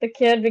messing with the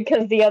kid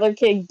because the other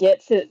kid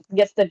gets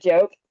the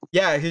joke.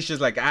 Yeah, he's just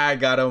like, I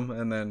got him,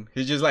 and then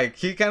he's just like,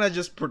 he kind of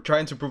just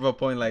trying to prove a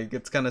point. Like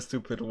it's kind of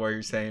stupid what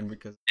you're saying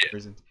because of the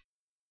reasons.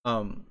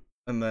 And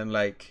then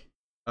like,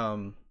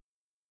 oh,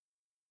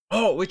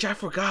 which I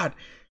forgot.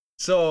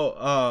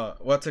 So,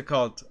 what's it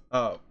called?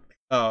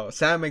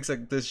 Sam makes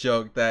like this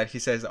joke that he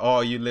says,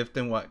 "Oh, you lived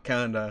in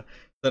Wakanda,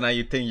 so now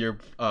you think you're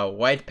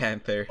White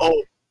Panther."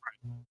 Oh,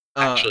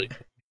 Uh, actually,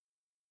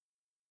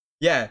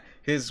 yeah,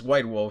 he's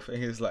White Wolf,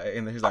 and he's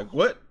like,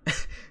 "What?"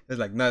 It's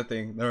like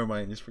nothing. Never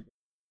mind. Just forget.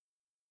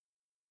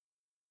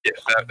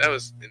 yeah, that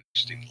was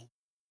interesting.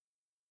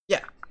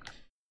 Yeah.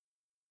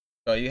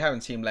 So you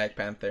haven't seen Black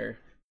Panther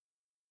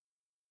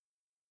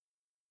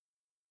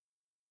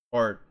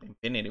or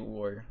Infinity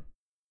War?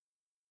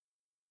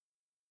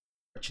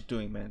 What you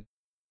doing, man?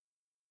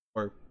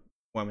 Or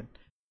woman?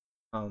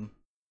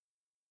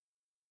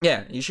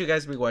 Yeah, you should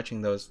guys be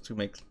watching those to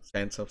make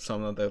sense of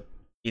some of the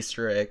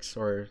Easter eggs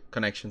or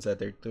connections that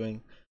they're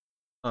doing.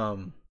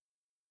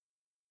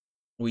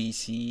 We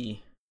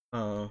see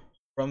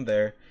from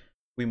there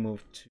we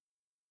move to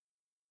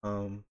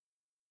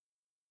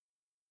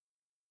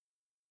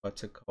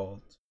what's it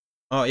called?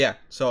 Oh yeah,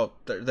 so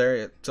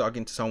they're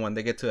talking to someone.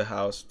 They get to the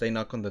house. They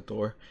knock on the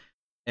door,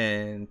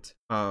 and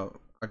a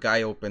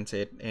guy opens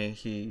it, and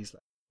he's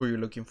like, "Who are you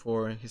looking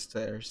for?" And he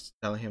starts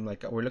telling him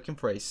like, "We're looking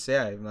for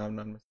Isaiah, if I'm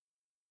not mistaken."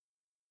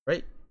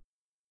 Right?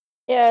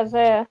 Yeah,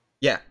 Isaiah.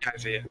 Yeah.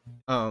 Isaiah.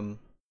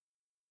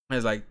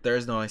 It's like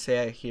there's no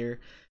Isaiah here.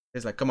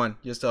 It's like, come on,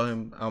 just tell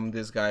him I'm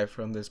this guy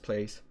from this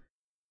place.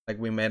 Like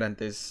we met at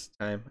this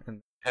time, and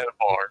At a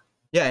bar.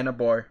 yeah, in a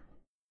bar.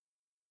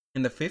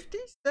 In the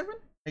 50s,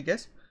 I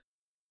guess.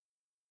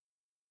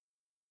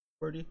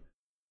 40.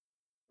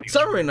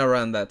 Somewhere in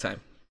around that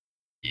time.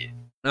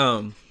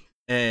 Yeah.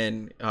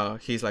 And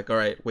he's like, all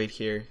right, wait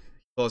here.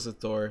 Close the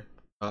door.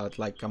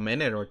 Like a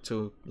minute or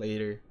two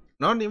later.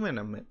 Not even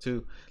a minute,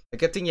 two.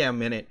 Like I think a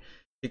minute.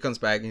 He comes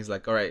back and he's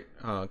like, all right,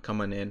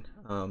 come on in.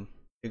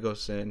 He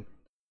goes in,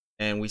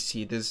 and we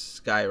see this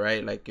guy,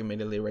 right? Like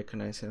immediately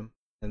recognize him,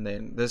 and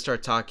then they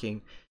start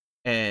talking,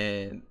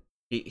 and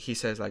he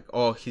says like,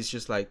 oh, he's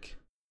just like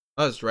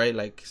us, right?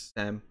 Like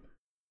Sam,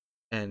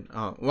 and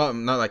well,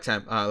 not like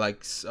Sam,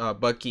 like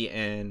Bucky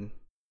and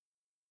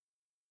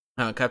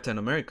Captain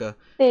America.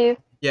 Steve.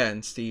 Yeah,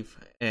 and Steve,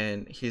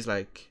 and he's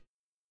like,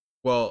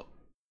 well,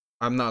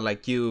 I'm not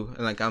like you,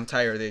 and like I'm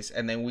tired of this.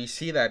 And then we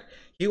see that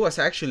he was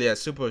actually a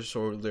super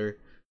soldier,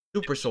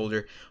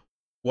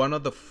 one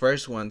of the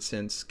first ones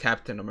since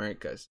Captain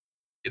America's.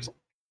 It's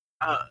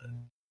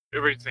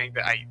everything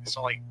that I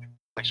saw like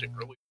actually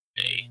early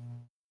today.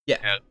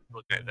 Yeah.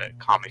 Looking at the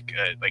comic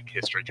like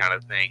history kind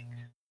of thing,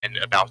 and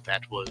about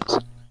that was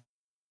like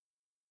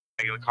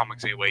the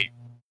comics anyway.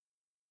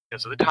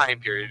 Because of the time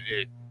period,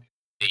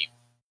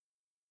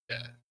 the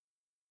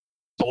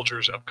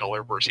soldiers of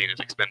color were seen as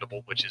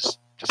expendable, which is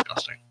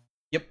disgusting.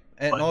 Yep,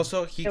 and But-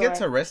 also he Sure.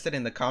 gets arrested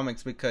in the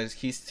comics because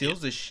he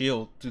steals the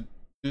shield to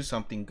do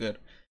something good,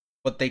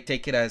 but they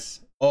take it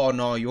as, oh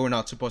no, you're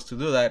not supposed to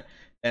do that,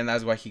 and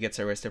that's why he gets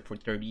arrested for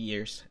 30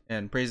 years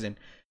in prison.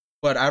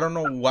 But I don't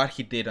know what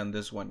he did on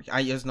this one.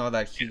 I just know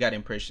that he got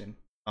in prison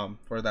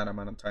for that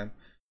amount of time.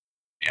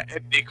 Yeah,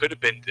 it could have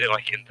been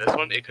like in this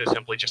one. It could have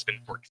simply just been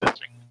for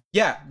existing.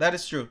 Yeah, that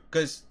is true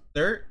because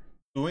they're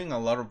doing a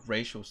lot of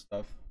racial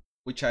stuff,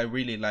 which I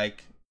really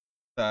like.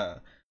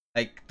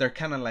 Like they're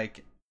kind of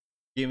like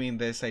giving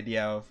this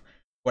idea of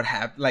what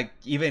happened. Like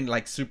even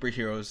like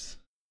superheroes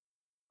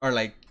are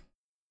like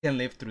can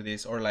live through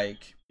this, or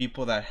like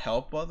people that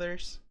help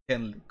others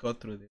can go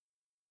through this.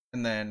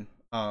 And then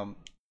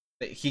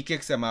he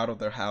kicks them out of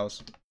their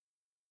house,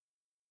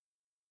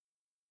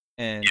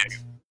 and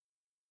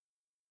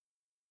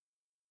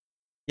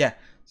yeah,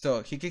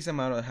 so he kicks them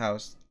out of the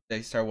house.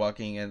 They start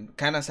walking, and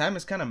kind of Sam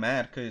is kind of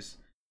mad because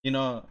it's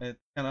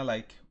kind of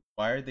like,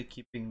 why are they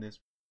keeping this?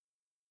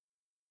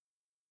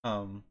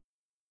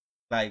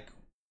 Like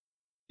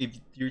if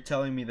you're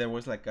telling me there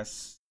was like a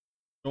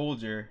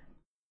soldier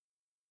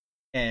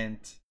and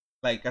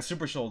like a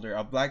super soldier,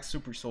 a black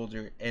super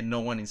soldier, and no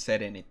one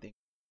said anything,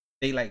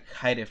 they like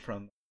hide it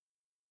from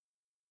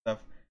stuff.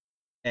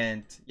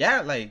 And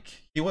yeah, like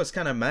he was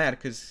kind of mad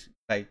because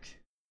like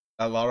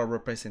a lot of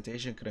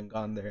representation couldn't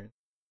gone there.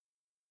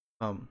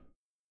 And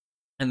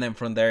then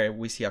from there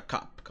we see a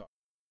cop car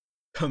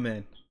come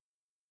in,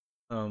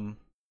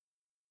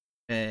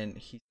 and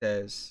he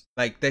says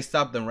like they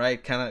stop them,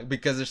 right, kind of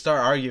because they start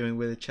arguing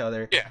with each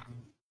other. Yeah.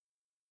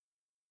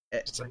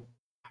 It's like,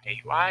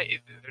 hey, why?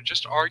 They're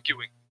just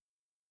arguing.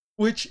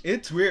 Which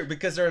it's weird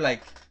because they're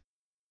like,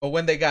 but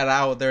when they got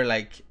out, they're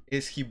like,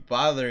 is he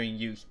bothering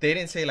you? They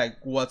didn't say like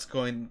what's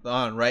going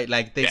on, right?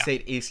 Like they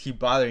said, is he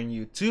bothering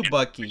you to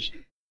Bucky?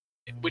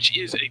 Which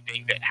is a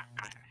thing that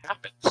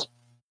happens.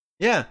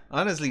 Yeah,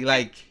 honestly,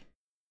 like,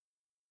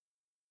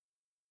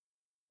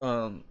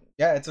 yeah,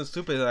 it's so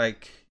stupid.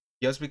 Like,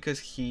 just because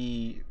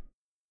he,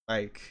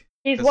 like,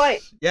 He's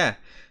white. yeah,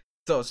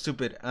 so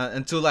stupid.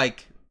 Until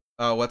like,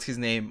 what's his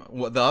name?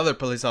 The other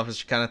police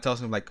officer kind of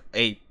tells him like,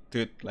 "Hey,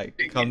 dude, like,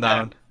 calm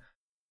Yeah.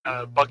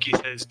 down." Bucky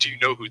says, "Do you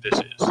know who this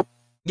is?"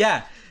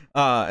 Yeah.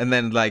 And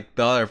then like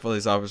the other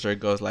police officer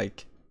goes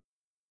like,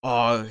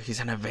 "Oh, he's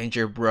an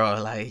Avenger,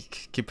 bro.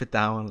 Like, keep it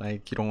down.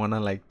 Like, you don't want to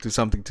like do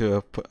something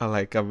to a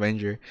like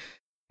Avenger."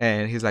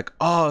 And he's like,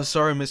 "Oh,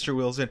 sorry, Mr.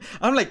 Wilson."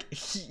 I'm like,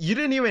 "You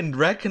didn't even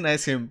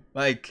recognize him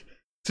like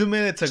 2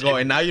 minutes ago,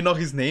 and now you know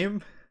his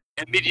name?"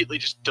 Immediately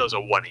just does a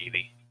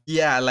 180.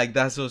 Yeah, like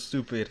that's so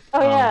stupid.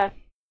 Oh yeah.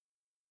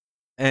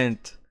 And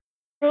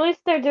At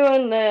least they're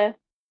doing the.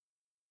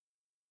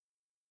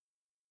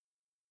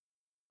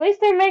 At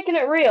least they're making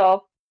it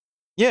real.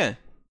 yeah.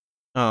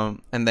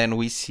 And then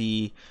we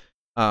see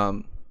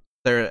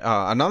there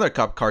another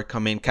cop car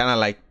come in, kind of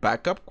like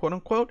backup, quote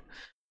unquote.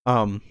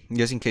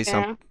 Just in case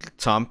Yeah.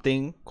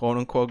 something quote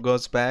unquote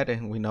goes bad,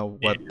 and we know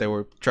what they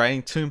were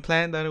trying to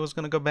implant that it was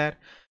gonna go bad.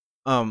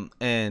 And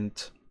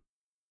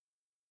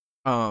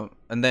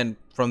then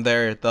from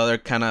there, the other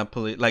kind of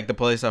like the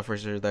police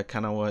officer that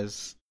kind of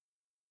was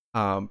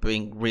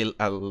being real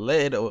a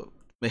little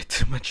bit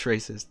too much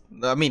racist.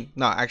 I mean,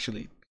 no,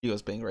 actually, he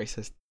was being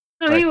racist.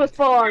 So he was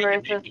full on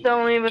racist.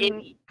 Don't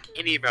even.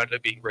 Any amount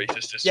of being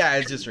racist is. Yeah,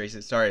 it's just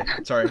racist.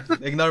 Sorry.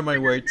 Ignore my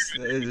words.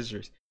 It's just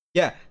racist.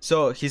 Yeah,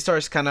 so he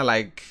starts kind of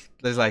like,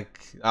 there's like,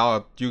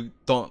 oh, you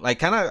don't like,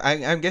 kind of.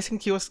 I'm guessing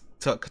he was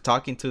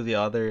talking to the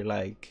other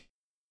like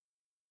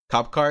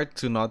cop car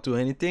to not do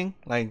anything,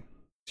 like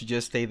to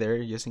just stay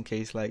there just in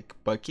case like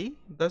Bucky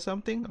does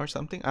something or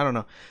something. I don't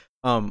know.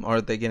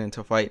 Or they get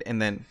into a fight,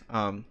 and then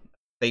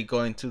they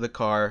go into the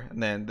car,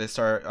 and then they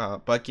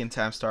start Bucky and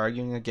Sam start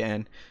arguing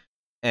again,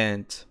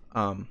 and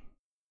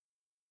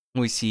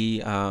we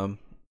see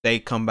they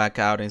come back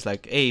out, and it's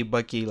like, "Hey,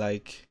 Bucky,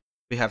 like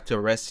we have to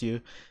arrest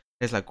you."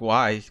 It's like,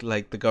 why?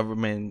 Like the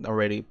government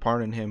already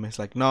pardoned him. It's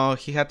like, no,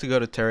 he had to go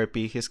to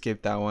therapy. He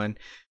skipped that one.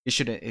 He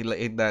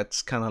shouldn't.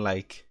 That's kind of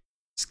like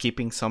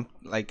skipping some.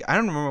 Like I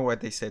don't remember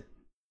what they said.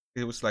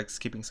 It was like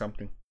skipping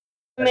something.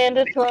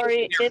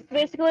 Mandatory. It's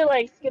basically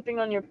like skipping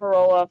on your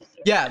parole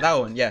officer. Yeah, that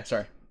one. Yeah,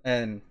 sorry.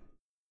 And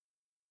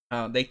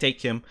they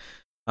take him,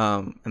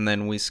 and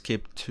then we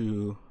skip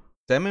to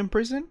them in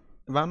prison,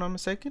 if I'm not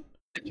mistaken.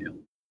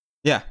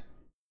 Yeah,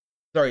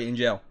 sorry, in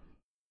jail.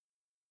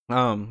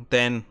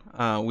 Then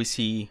we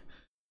see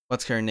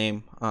what's her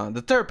name?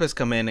 The therapist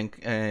come in,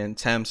 and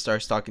Sam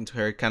starts talking to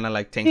her, kind of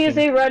like She thinking. is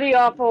a ruddy,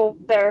 awful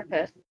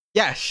therapist.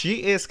 Yeah,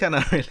 she is kind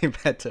of really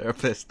bad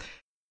therapist.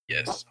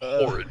 Yes,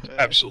 horrid.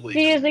 Absolutely.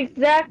 She is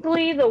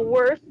exactly the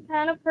worst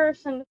kind of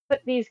person to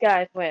put these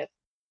guys with.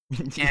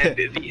 Yeah. And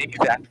the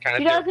exact kind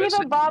She of doesn't therapist.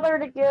 even bother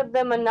to give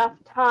them enough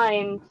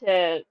time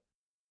to.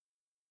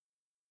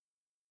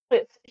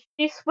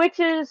 She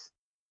switches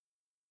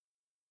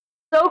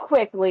so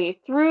quickly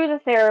through the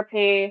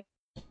therapy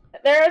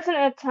that there isn't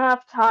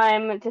enough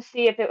time to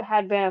see if it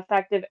had been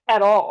effective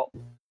at all.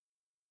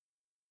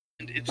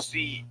 And it's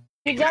the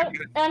She does,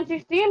 and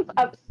she seems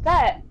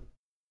upset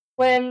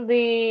when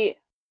the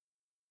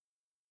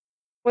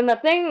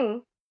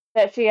thing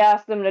that she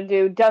asked them to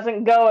do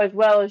doesn't go as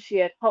well as she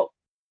had hoped.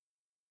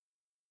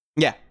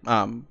 Yeah,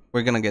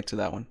 we're gonna get to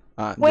that one.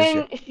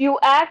 When you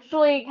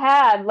actually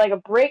had like a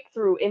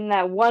breakthrough in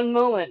that one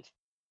moment,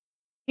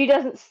 she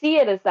doesn't see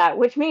it as that,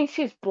 which means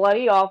she's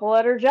bloody awful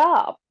at her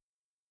job.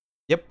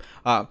 Yep.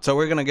 So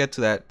we're gonna get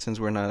to that since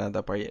we're not at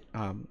that part yet.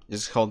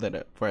 Just hold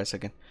it for a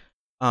second.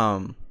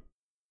 So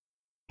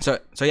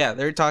yeah,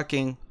 they're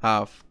talking.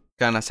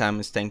 Kind Sam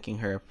is thanking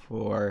her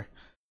for,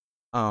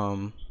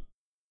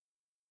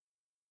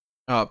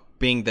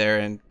 being there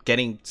and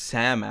getting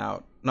Sam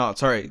out. No,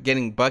 sorry,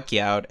 getting Bucky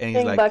out, and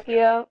he's like, Bucky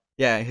out.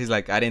 yeah, he's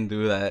like, I didn't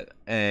do that.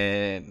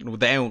 And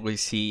then we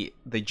see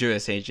the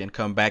US agent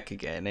come back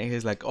again, and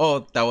he's like,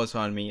 oh, that was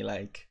on me.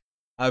 Like,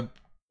 I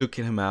took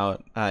him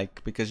out,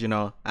 like, because, you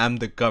know, I'm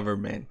the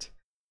government.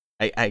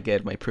 I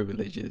get my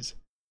privileges.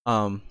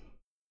 And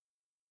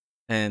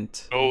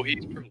oh,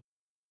 he's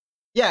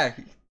yeah,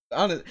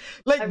 honest,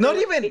 like, I not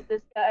really even hate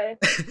this guy.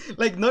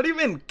 like, not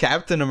even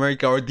Captain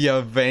America or the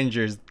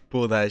Avengers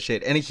pull that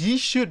shit, and he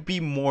should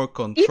be more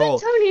Even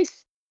controlled.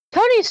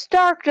 Tony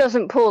Stark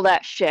doesn't pull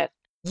that shit.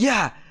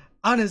 Yeah,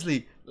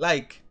 honestly,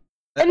 like,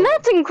 And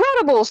that's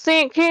incredible,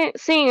 seeing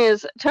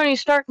as Tony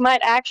Stark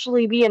might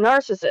actually be a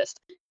narcissist.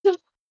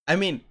 I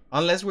mean,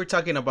 unless we're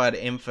talking about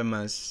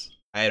infamous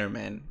Iron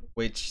Man,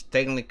 which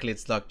technically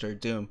it's Doctor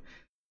Doom,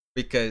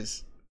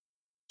 because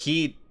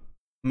he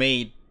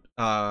made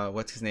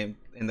what's his name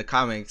in the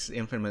comics,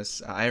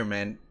 infamous Iron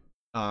Man.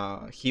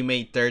 He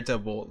made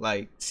Daredevil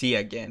like see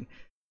again,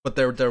 but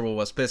Daredevil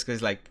was pissed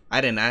because like, I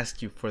didn't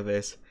ask you for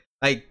this.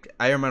 Like,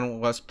 Iron Man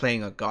was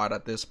playing a god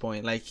at this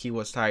point, like he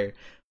was tired.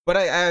 But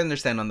I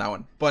understand on that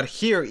one. But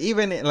here,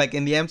 even like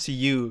in the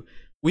MCU,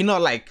 we know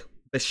like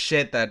the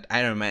shit that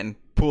Iron Man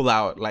pull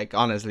out, like,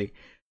 honestly,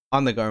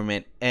 on the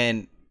government,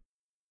 and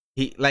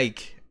he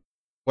like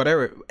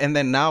whatever. And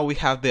then now we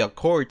have the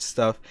Accord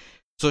stuff.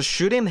 So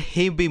shouldn't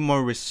he be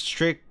more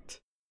restrict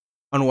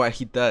on what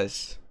he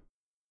does?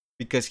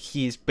 Because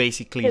he's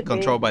basically Could be.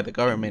 controlled by the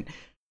government.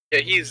 Yeah,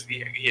 he's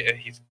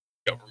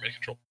government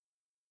control.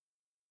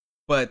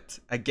 but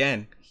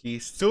again, he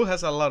still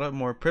has a lot of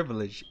more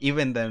privilege,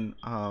 even than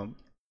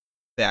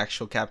the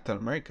actual Captain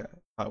America,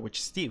 which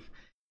is Steve,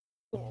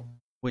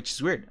 which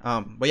is weird.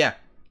 But yeah,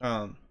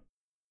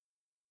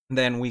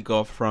 then we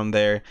go from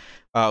there.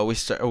 We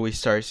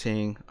start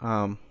seeing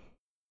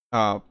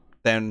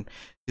then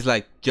he's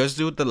like, just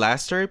do the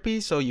last therapy,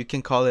 so you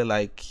can call it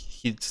like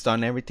he's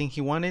done everything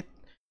he wanted,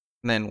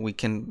 and then we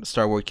can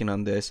start working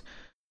on this.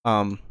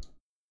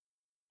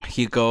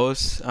 He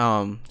goes,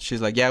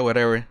 she's like, yeah,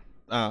 whatever.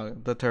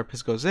 The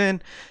therapist goes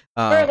in.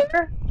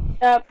 Further,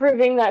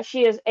 proving that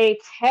she is a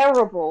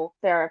terrible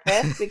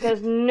therapist,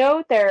 because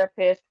no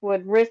therapist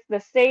would risk the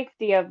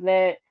safety of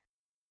their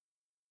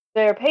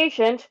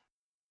patient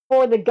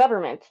for the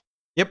government.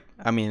 Yep,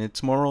 I mean,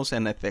 it's morals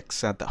and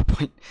ethics at that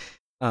point.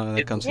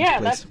 That comes into Yeah,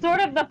 place. that's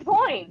sort of the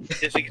point.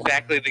 It's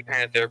exactly the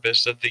kind of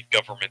therapist that the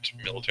government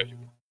military.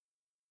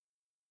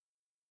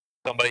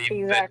 Somebody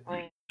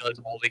Exactly. that does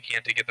all they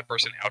can to get the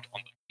person out on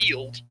the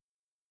field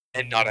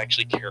and not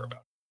actually care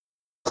about it.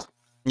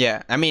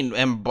 Yeah, I mean,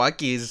 and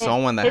Bucky is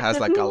someone that It's has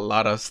just like a not-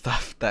 lot of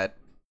stuff that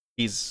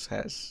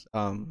has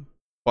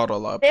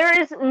bottled up.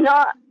 There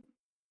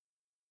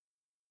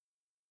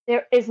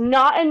is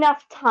not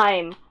enough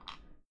time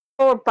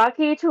for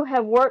Bucky to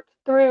have worked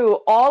through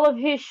all of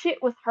his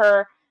shit with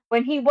her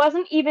when he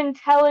wasn't even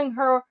telling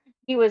her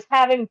he was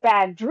having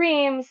bad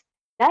dreams,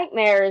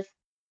 nightmares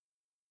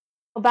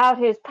about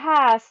his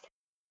past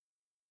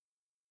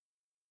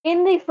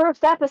in the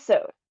first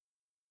episode.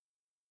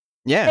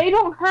 Yeah. They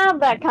don't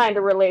have that kind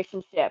of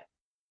relationship.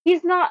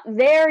 He's not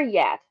there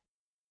yet,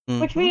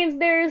 which Mhm. means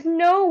there's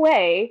no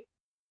way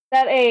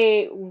that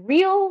a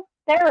real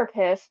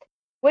therapist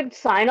would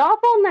sign off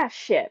on that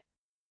shit.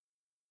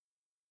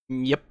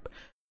 Yep.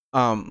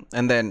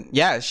 And then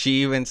yeah,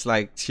 she's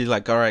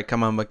like, all right,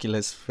 come on, Bucky,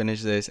 let's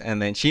finish this.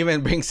 And then she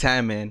even brings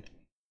Sam in.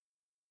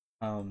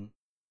 Would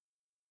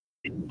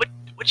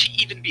she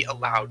even be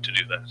allowed to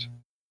do that?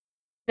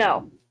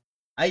 No.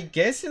 I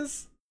guess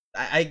since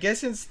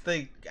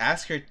they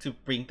asked her to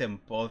bring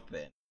them both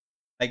in,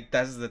 like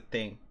that's the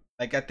thing.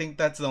 Like I think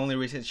that's the only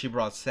reason she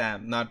brought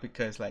Sam, not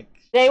because like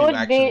They she would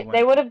actually be.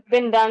 They would have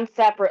been done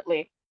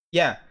separately.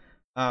 Yeah.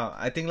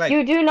 I think like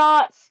You do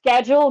not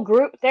schedule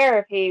group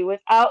therapy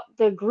without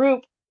the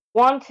group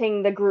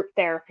wanting the group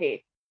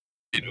therapy.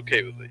 Being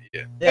okay with it,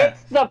 yeah. yeah.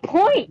 It's the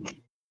point.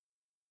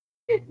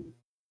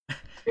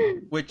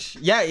 Which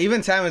yeah,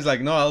 even Sam is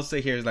like, no, I'll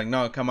stay here. Is like,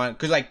 no, come on,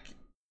 because like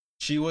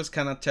she was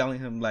kind of telling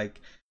him like,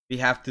 we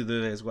have to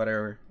do this,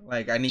 whatever.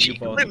 Like I need She you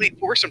both. completely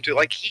forced him to.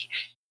 Like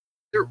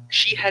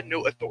she had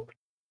no authority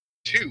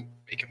to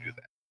make him do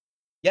that.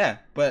 Yeah,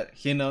 but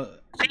Sam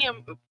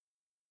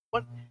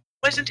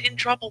wasn't in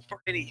trouble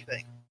for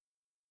anything.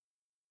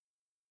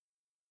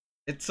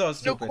 it's so No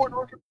stupid. court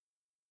order.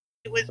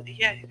 It was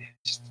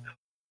just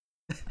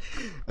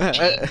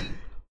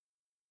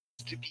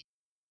to be.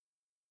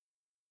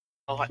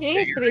 She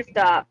needs to be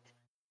stopped.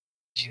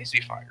 She needs to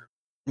be fired.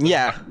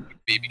 Yeah.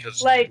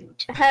 Because Like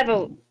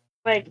heavily.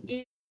 Like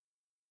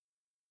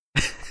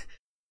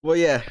Well,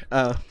 yeah.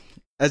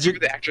 As you.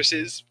 the actress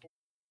is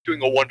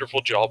doing a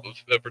wonderful job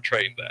of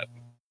portraying that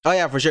Oh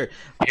yeah, for sure.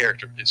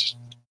 character. It's just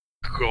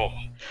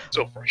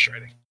so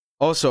frustrating.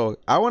 Also,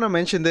 I want to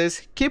mention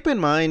this. Keep in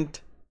mind,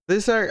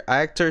 these are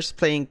actors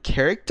playing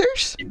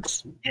characters.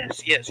 Yes.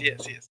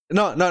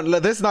 No,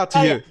 this is not to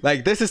Oh, you. yeah.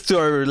 Like this is to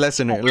our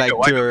listener, I like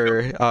know,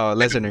 to our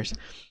listeners.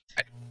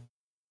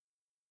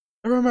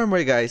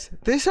 Remember, guys,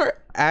 these are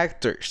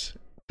actors.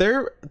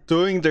 They're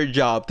doing their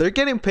job. They're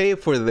getting paid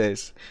for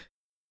this.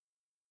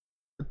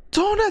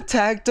 Don't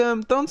attack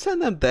them. Don't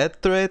send them death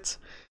threats.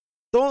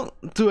 Don't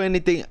do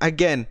anything.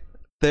 Again,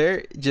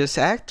 they're just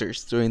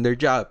actors doing their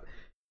job.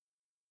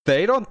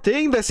 They don't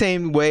think the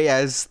same way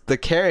as the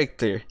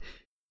character.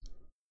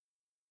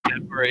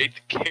 Separate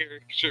the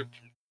character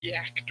from the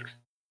actor.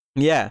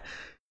 Yeah.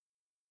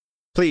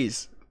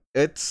 Please.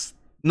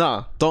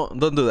 No, don't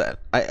do that.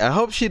 I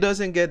hope she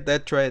doesn't get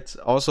death threats.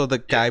 Also, the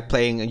guy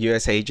playing a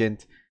US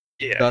agent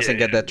doesn't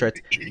get death threats.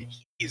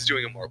 He's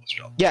doing a marvelous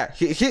job. Yeah,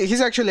 he's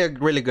actually a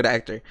really good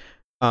actor.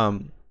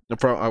 From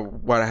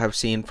what I have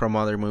seen from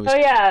other movies. so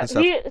yeah, and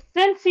stuff.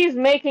 since he's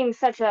making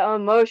such an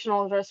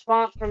emotional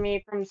response from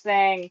me from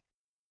saying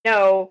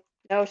no,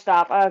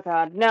 stop, oh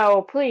god,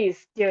 no,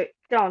 please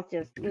don't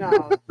just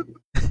no.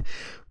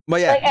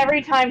 But yeah. Like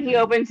every time he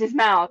opens his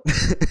mouth.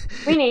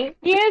 Meaning,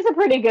 he is a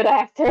pretty good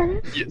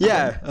actor.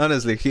 Yeah,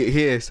 honestly,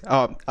 he is.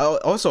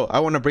 Also, I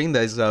want to bring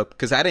this up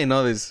because I didn't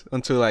know this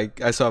until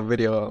like I saw a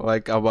video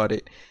like about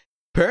it.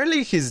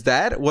 Apparently, his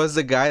dad was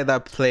the guy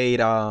that played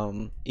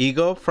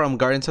Ego from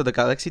Guardians of the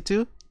Galaxy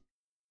 2.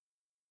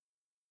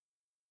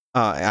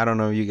 I don't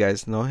know if you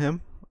guys know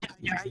him.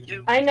 Yeah,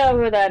 I know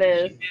who that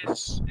is.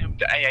 Yes,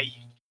 I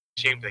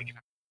shame they can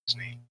have his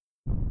name.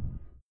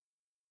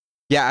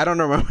 Yeah, I don't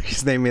remember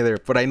his name either,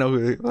 but I know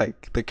who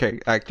like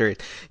the actor is.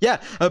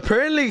 Yeah,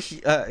 apparently,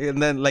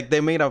 and then like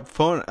they made a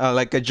phone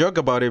like a joke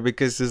about it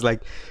because it's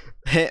like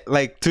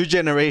two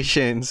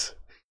generations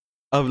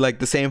of like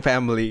the same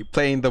family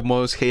playing the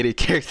most hated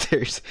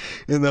characters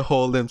in the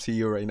whole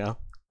MCU right now.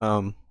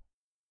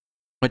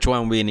 which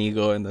one being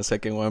Ego and the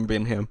second one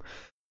being him.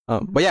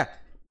 But yeah,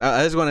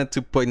 I just wanted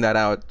to point that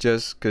out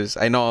just because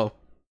I know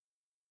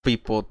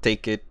people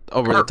take it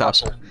over the Kurt top.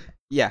 Russell.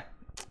 Yeah.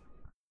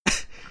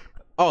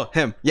 Oh,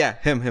 him. Yeah,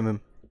 him.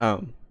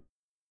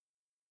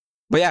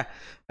 But yeah,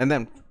 and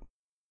then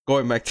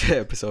going back to the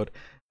episode,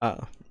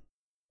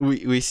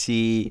 we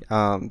see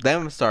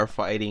them start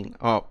fighting.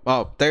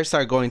 They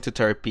start going to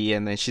therapy,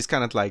 and then she's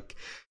kind of like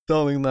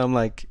telling them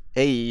like,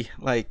 "Hey,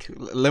 like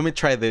let me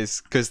try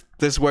this because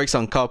this works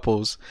on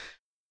couples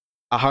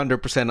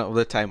 100% of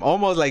the time."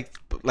 Almost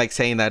like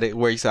saying that it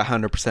works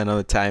 100% of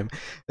the time.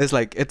 It's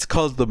like it's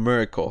called the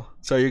miracle.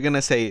 So you're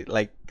gonna say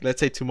like, let's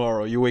say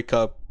tomorrow you wake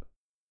up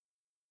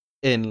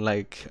in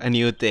like a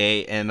new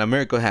day and a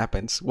miracle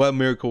happens. What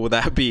miracle would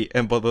that be?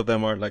 And both of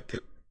them are like,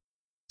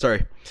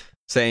 sorry,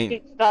 saying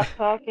She stopped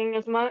talking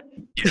as much.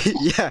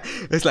 yeah,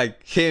 it's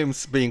like him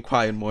being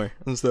quiet more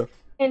and stuff.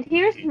 And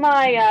here's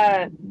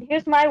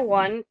my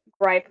one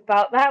gripe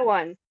about that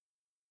one.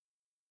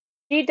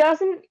 She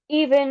doesn't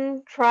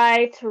even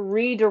try to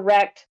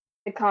redirect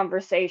the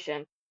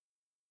conversation.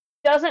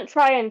 Doesn't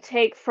try and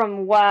take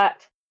from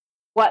what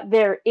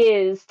there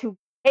is to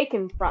be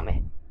taken from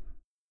it.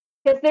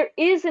 Because there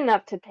is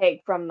enough to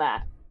take from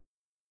that.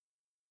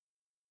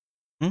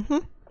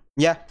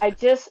 Yeah. I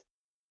just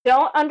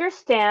don't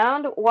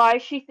understand why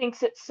she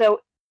thinks it's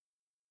so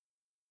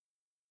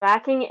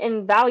lacking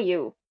in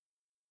value.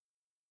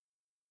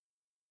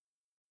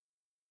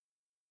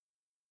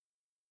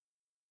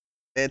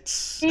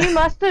 It's She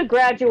must have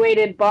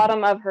graduated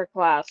bottom of her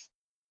class.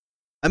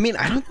 I mean,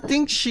 I don't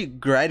think she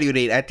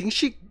graduated. I think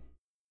she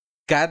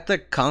got the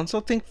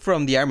console thing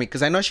from the army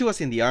because I know she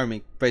was in the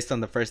army based on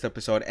the first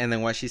episode, and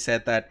then when she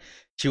said that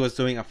she was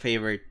doing a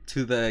favor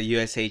to the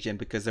U.S. agent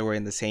because they were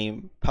in the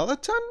same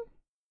peloton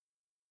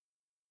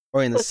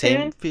or in the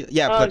same Platoon?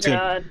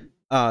 platoon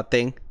God.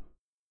 thing.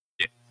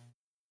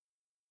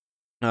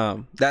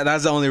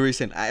 That's the only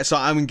reason. So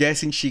I'm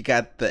guessing she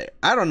got the.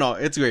 I don't know.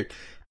 It's weird.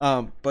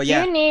 But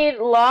yeah, You need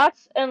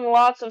lots and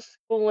lots of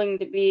schooling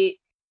to be.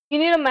 You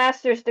need a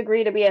master's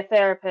degree to be a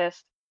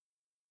therapist.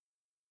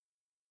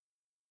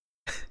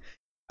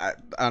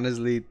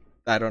 honestly,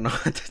 I don't know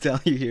what to tell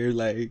you here.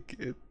 Like,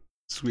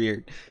 it's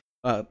weird.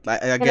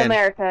 Again, In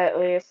America, at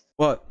least.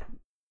 well,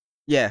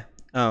 yeah.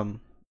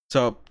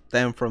 So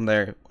then from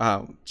there,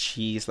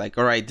 she's like,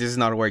 "All right, this is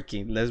not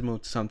working. Let's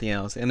move to something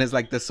else." And it's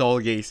like the soul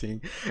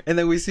gazing, and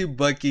then we see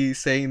Bucky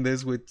saying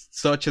this with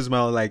such a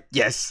smile, like,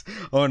 "Yes,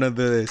 I want to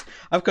do this."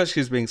 Of course,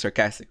 she's being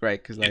sarcastic,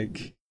 right? Because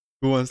like,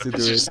 who wants to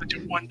This do is it? such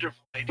a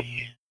wonderful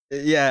idea.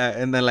 Yeah,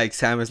 and then like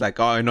Sam is like,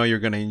 "Oh, I know you're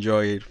gonna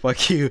enjoy it.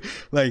 Fuck you.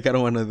 Like, I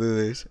don't want to do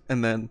this."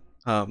 And then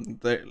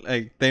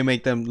they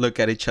make them look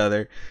at each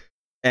other,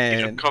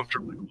 and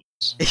Comfortably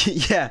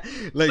close. yeah,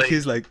 like Like-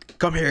 he's like,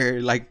 "Come here,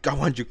 like I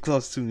want you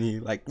close to me,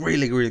 like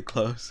really, really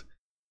close."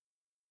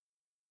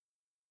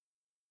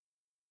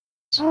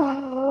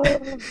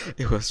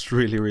 It was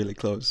really, really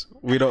close.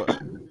 We don't.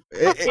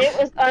 It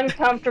was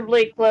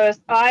uncomfortably close.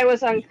 I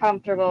was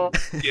uncomfortable.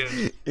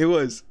 Yeah. It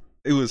was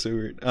so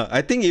weird.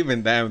 I think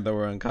even them they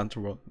were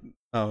uncomfortable.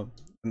 And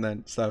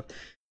then stuff.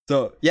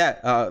 So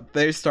yeah,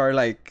 they start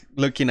like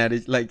looking at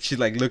it, like she's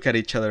like, "Look at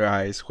each other's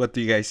eyes. What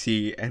do you guys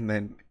see?" And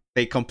then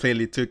they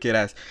completely took it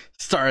as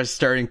star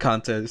stirring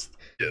contest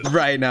Yes.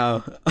 right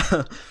now.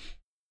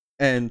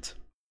 And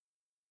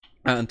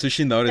until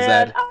she noticed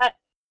And that.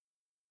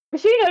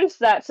 she noticed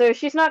that, so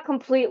she's not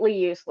completely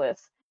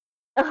useless.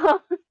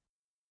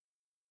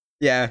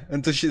 Yeah,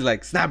 until she's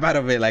like, "Snap out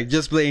of it, like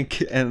just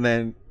blink," and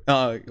then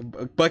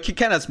Bucky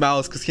kind of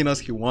smiles because he knows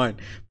he won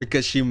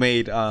because she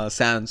made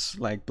Sans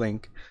like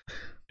blink.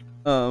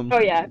 Oh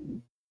yeah.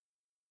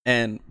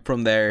 And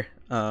from there,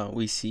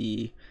 we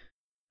see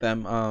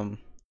them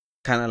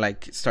kind of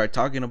like start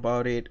talking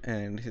about it,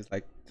 and he's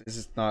like, "This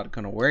is not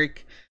gonna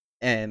work,"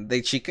 and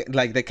they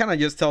kind of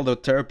just tell the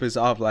therapist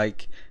off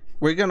like,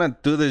 "We're gonna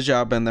do this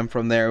job, and then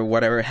from there,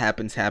 whatever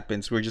happens,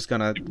 happens. We're just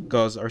gonna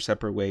go our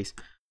separate ways."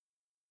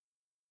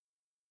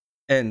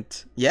 And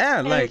yeah,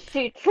 And like,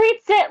 she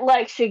treats it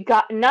like she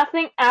got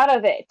nothing out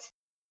of it.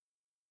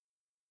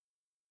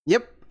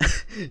 yep.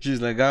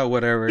 She's like, "Oh,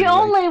 whatever." She like,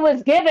 only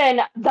was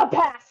given the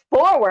path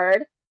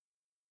forward.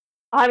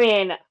 I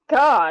mean,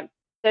 God,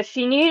 does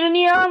she need a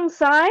neon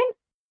sign?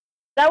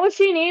 Is that what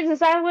she needs? Is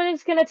that what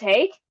it's gonna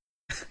take?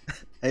 I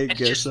It's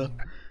guess just- so.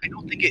 I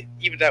don't think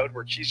even that would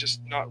work. She's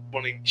just not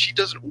wanting. She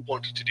doesn't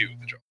want to do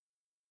the job.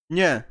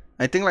 Yeah,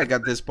 I think like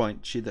at this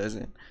point she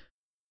doesn't.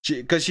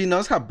 Because she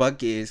knows how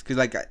Bucky is. Because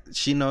like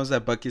she knows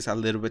that Bucky's a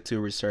little bit too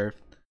reserved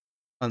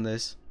on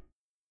this.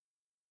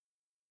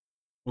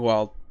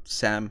 While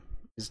Sam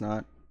is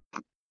not.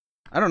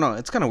 I don't know.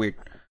 It's kind of weird.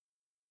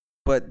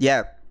 But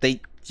yeah,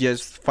 they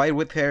just fight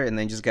with her and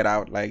then just get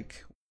out.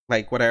 Like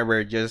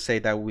whatever. Just say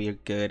that we're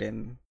good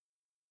and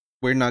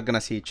we're not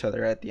gonna see each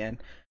other at the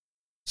end.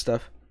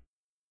 Stuff.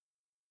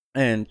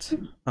 And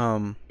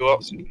Go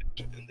out and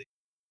they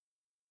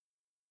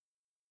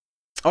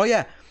oh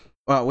yeah,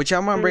 which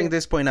I'm gonna bring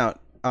this point out.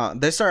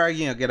 They start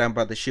arguing again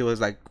about the shield.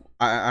 Is like,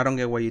 I don't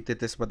get why you did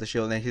this about the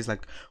shield. And he's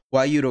like,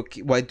 why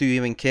do you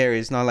even care?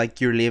 It's not like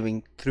you're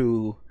living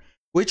through,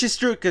 which is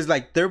true, because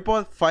like they're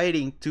both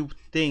fighting two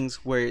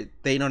things where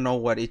they don't know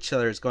what each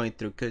other is going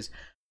through. Because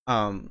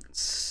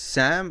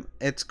Sam,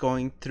 it's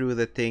going through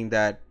the thing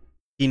that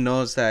he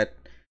knows that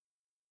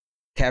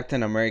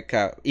Captain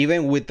America,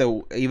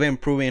 even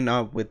proving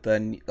up with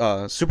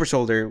the super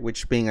soldier,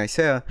 which being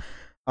Isaiah,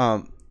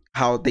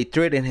 how they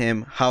treated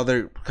him, how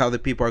the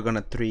people are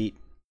gonna treat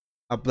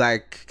a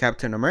black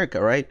Captain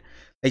America, right?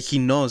 Like he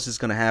knows it's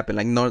gonna happen.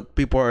 Like no,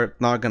 people are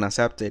not gonna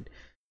accept it.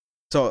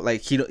 So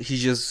like he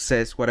just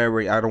says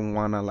whatever. I don't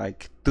wanna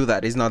like do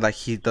that. It's not like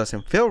he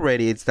doesn't feel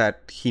ready. It's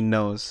that he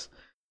knows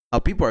how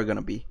people are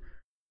gonna be,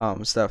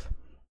 stuff.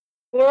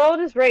 World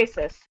is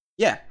racist.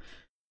 Yeah,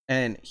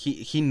 and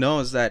he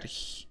knows that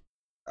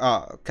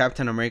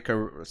Captain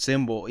America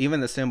symbol,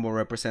 even the symbol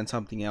represents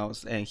something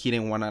else, and he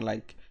didn't want to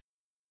like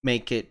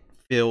make it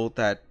feel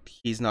that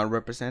he's not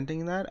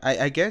representing that.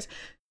 I guess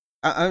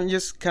I'm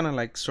just kind of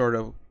like sort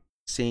of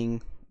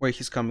seeing where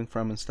he's coming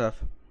from and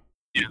stuff.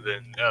 And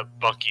then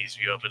Bucky's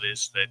view of it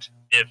is that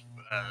if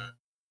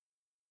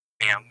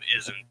Sam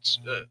isn't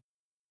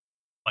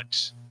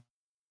what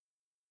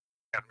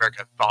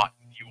America thought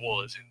he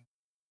was, and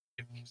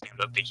if Sam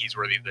doesn't think he's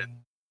worthy, then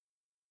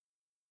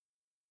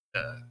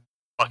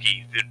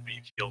Bucky then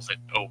feels that,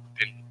 oh,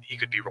 then he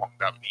could be wrong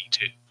about me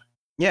too.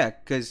 Yeah,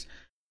 because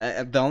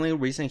the only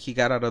reason he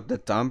got out of the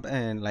dump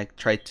and like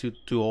tried to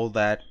do all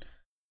that,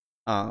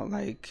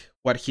 like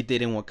what he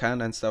did in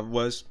Wakanda and stuff,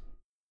 was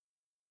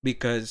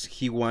because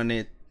he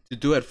wanted to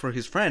do it for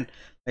his friend.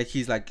 Like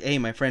he's like, hey,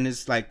 my friend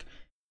is like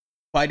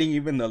fighting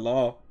even the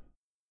law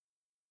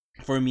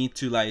for me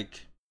to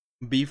like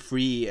be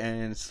free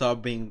and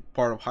stop being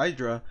part of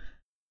Hydra.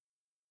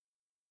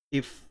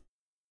 If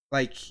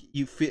like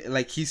you feel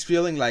like he's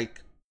feeling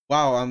like,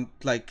 wow, I'm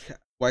like,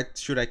 what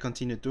should I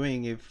continue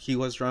doing? If he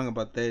was wrong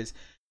about this,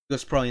 he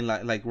was probably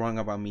like wrong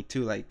about me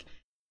too. Like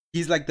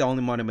he's like the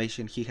only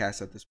motivation he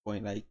has at this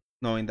point, like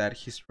knowing that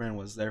his friend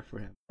was there for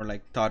him, or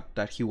like thought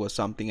that he was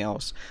something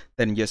else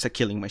than just a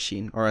killing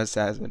machine or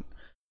assassin.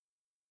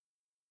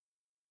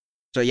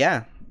 So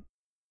yeah.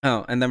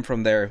 Oh, and then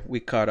from there we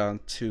cut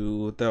on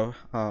to the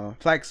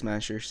Flag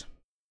Smashers,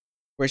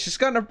 where she's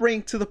gonna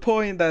bring to the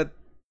point that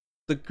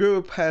the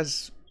group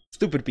has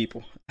stupid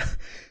people.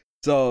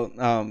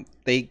 So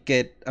they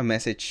get a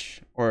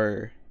message,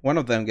 or one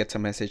of them gets a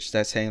message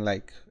that's saying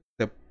like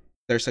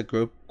there's a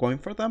group going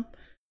for them.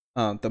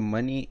 The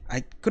money,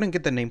 I couldn't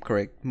get the name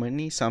correct.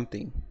 Money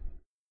something.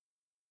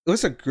 It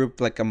was a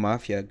group, like a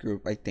mafia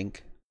group, I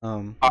think. Yeah.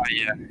 I know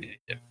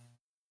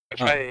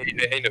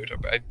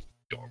it, but I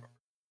don't remember.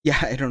 Yeah,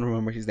 I don't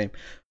remember his name.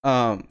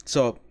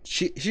 So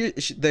she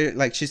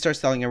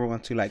starts telling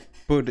everyone to like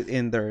put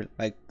in their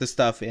like the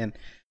stuff in,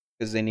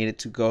 because they needed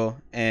to go.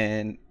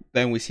 And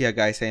then we see a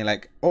guy saying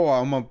like, oh,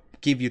 I'm gonna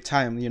give you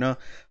time,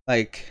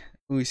 like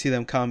we see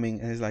them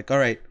coming, and he's like, all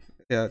right,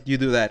 yeah, you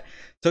do that.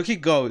 So he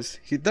goes,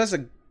 he does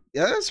a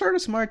sort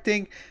of smart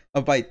thing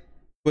by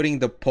putting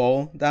the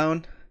pole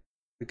down,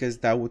 because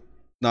that would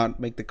not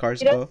make the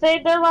cars go. He does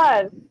save their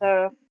lives,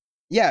 so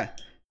Yeah.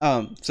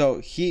 So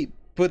he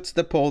puts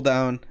the pole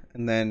down,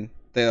 and then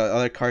the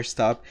other cars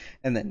stop,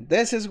 and then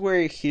this is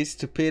where his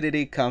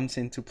stupidity comes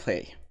into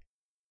play.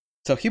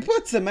 So he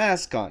puts the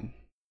mask on,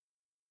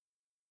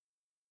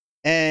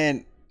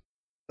 and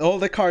all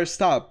the cars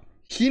stop.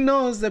 He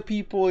knows the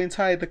people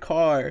inside the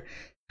car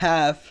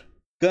have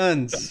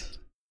guns.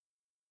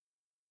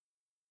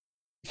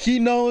 He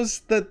knows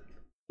that,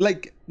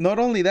 like, not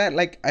only that,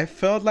 like, I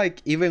felt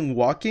like even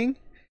walking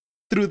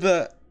through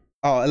the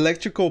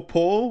electrical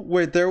pole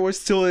where there was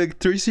still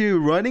electricity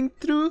running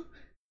through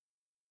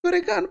could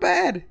have gone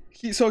bad.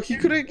 So he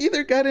could have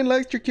either got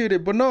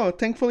electrocuted, but no,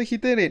 thankfully he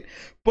didn't.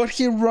 But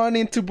he ran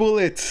into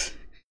bullets.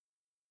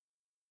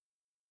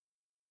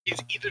 He's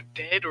either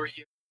dead or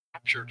he's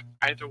captured.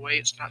 Either way,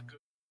 it's not good.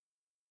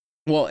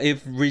 Well,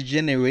 if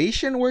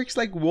regeneration works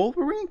like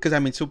Wolverine, because I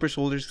mean, super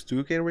soldiers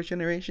do get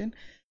regeneration,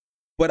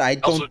 but I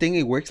don't Also, think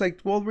it works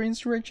like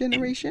Wolverine's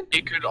regeneration.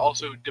 It could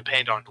also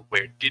depend on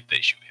where did they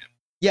shoot him.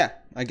 Yeah,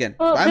 again,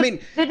 well, I mean,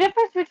 the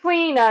difference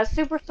between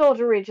super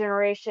soldier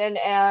regeneration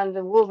and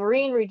the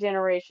Wolverine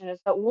regeneration is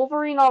that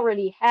Wolverine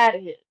already had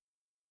his.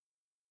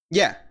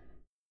 yeah,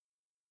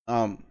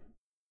 And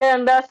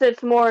thus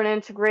it's more an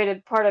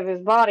integrated part of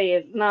his body.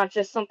 It's not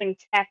just something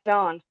tacked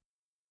on.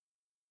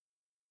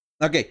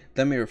 okay,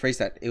 let me rephrase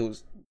that. It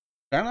was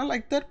kind of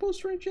like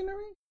Deadpool's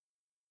regeneration,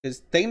 because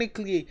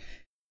technically,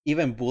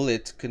 even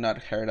bullets could not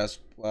hurt us.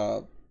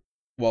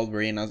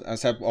 Wolverine,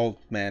 except old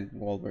man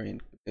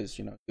Wolverine, because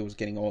he was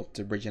getting old.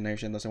 The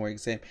regeneration doesn't work the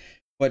same.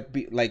 But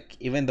like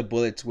even the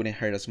bullets wouldn't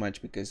hurt as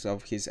much because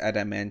of his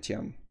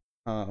adamantium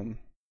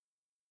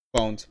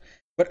bones.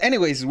 But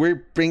anyways,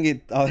 we're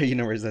bringing other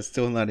universe that's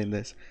still not in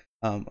this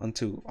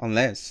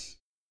unless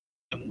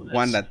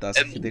one that does.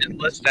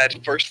 Unless that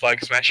first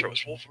Flag Smasher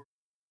was Wolverine.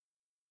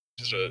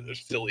 Just a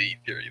silly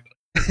theory.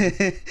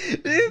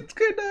 It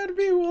could not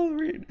be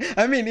Wolverine.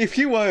 I mean, if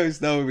he was,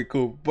 that would be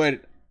cool.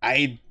 But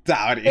I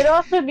doubt It'd it.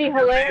 also be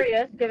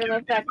hilarious given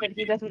the fact that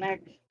he doesn't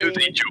actually. It was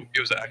a joke. It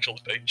was an actual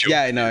thing. Joke.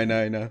 Yeah, I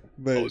know.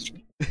 But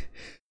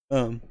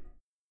um,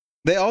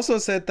 they also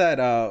said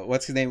that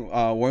what's his name?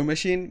 War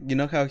Machine. You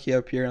know how he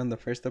appeared on the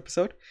first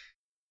episode?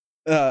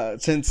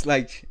 Since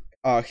like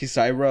his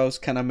eyebrows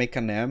kind of make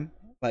an M,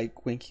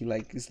 like when he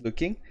like is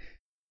looking.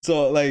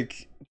 So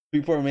like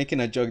people are making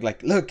a joke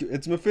like, look,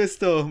 it's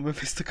Mephisto.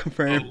 Mephisto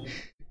confirmed. Oh,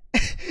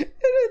 And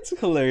it's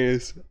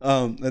hilarious.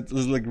 It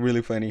was like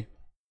really funny.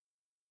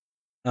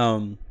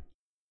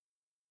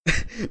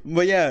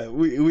 But yeah,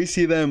 we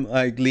see them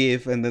like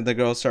leave, and then the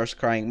girl starts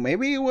crying.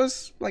 Maybe it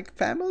was like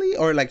family,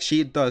 or like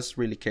she does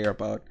really care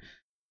about.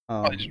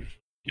 I just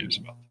curious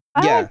about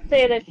that. I Yeah. would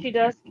say that she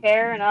does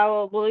care, and I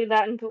will believe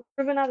that until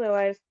proven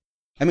otherwise.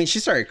 I mean, she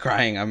started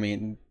crying. I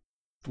mean,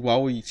 why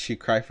would she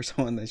cry for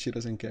someone that she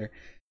doesn't care?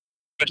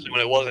 Especially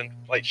when it wasn't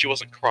like she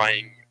wasn't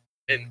crying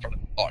in front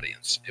of the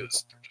audience. It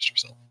was just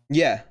herself.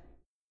 Yeah.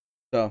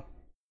 So,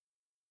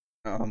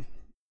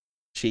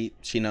 she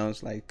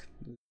knows like.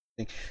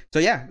 So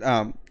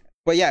yeah,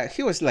 but yeah,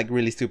 he was like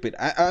really stupid.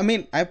 I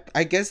mean,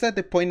 I guess that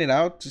they pointed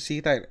out to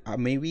see that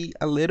maybe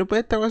a little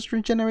bit there was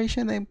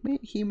regeneration and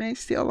he may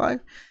still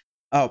alive.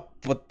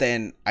 But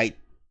then I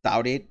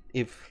doubt it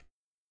if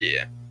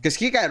Yeah. because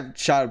he got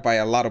shot by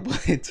a lot of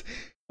bullets.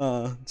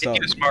 So If he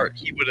was smart,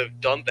 he would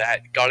have done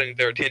that, gotten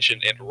their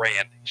attention, and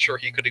ran. Sure,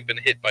 he could have been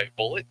hit by a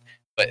bullet,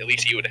 but at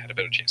least he would have had a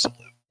better chance to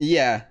live.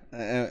 yeah,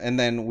 and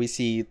then we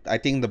see I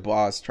think the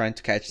boss trying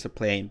to catch the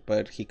plane,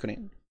 but he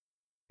couldn't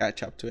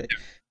catch up to it.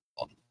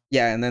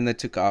 Yeah, and then they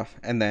took off,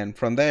 and then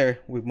from there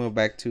we move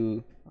back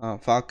to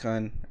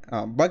Falcon,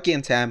 Bucky,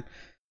 and Sam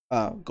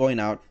going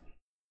out,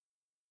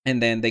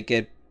 and then they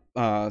get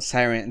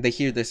siren. They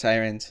hear the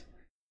sirens,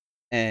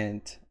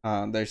 and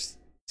there's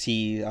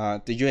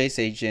the U.S.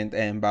 agent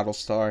and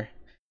Battlestar.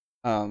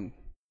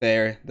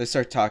 There they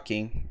start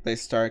talking. They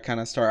start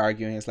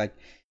arguing. It's like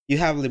you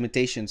have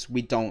limitations.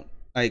 We don't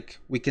like.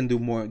 We can do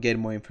more. Get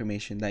more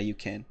information that you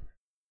can.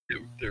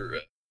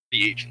 They're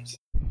the agents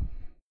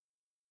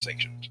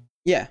sanctioned.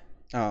 Yeah.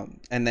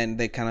 And then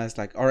they kind of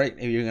like, all right,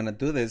 if you're gonna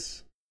do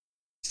this,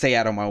 stay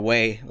out of my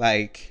way.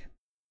 Like,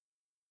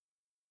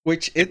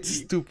 which it's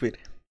stupid.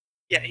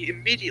 Yeah, he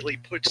immediately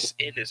puts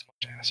in as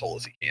much asshole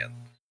as he can.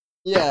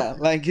 Yeah,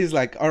 like he's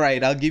like, all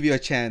right, I'll give you a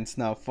chance.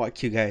 Now,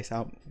 fuck you guys.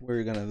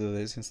 We're gonna do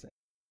this instead.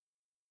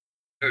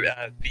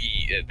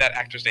 That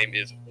actor's name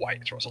is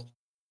Wyatt Russell.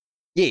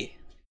 Yeah.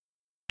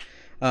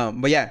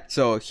 But yeah,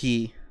 so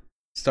he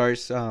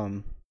starts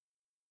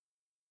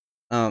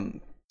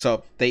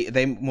so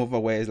they move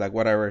away. It's like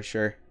whatever,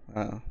 sure.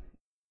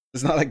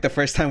 It's not like the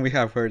first time we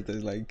have heard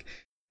this, like,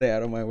 stay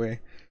out of my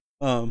way.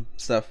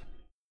 Stuff.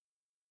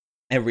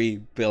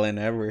 Every villain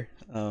ever.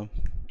 Yeah.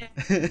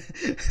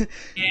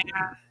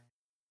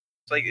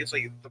 It's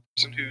like the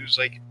person who's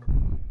like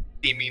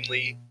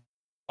seemingly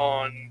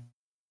on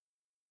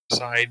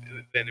side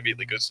then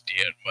immediately goes,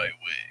 "Stay out of my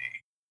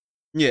way."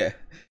 Yeah.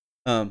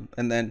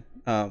 And then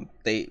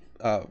they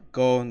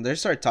go and they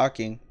start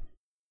talking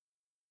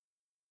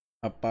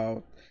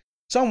about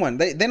someone.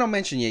 They don't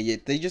mention it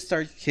yet. They just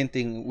start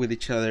hinting with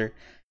each other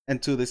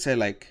until they say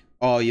like,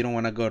 oh, you don't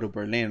want to go to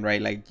Berlin,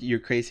 right? Like, you're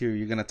crazy, or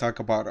you're gonna talk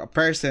about a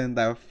person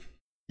that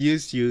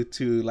used you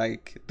to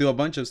like do a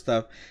bunch of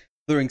stuff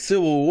during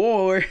Civil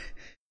War.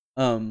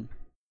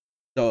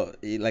 So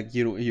like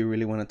you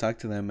really want to talk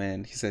to them,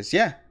 and he says,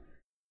 yeah,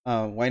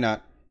 why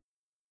not?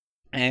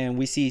 And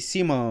we see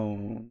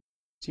Simon.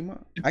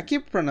 I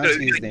keep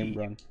pronouncing his name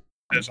wrong.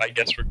 Because I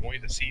guess we're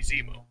going to see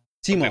Zemo.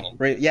 Simon,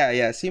 right?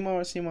 Yeah,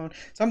 Simon,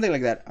 something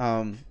like that.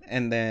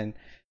 And then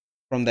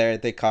from there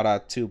they cut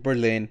out to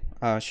Berlin,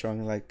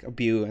 showing like a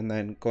view, and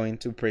then going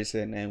to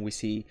prison, and we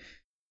see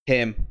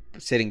him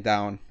sitting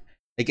down,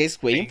 I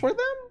guess waiting for them.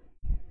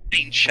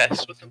 Playing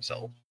chess with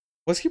himself.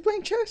 Was he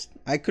playing chess?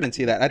 I couldn't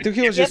see that. I think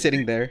he was just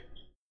sitting there.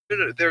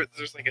 No,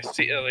 there's like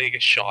a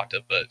shot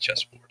of a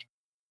chessboard.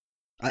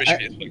 Pretty sure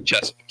he's playing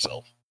chess with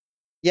himself.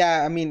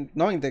 Yeah, I mean,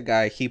 knowing the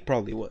guy, he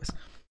probably was.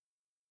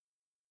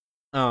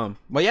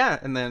 But yeah,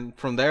 and then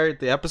from there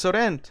the episode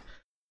ends.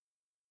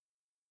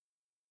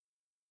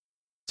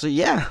 So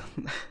yeah,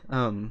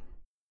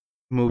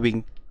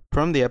 moving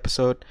from the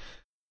episode,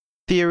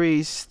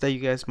 theories that you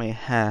guys may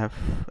have,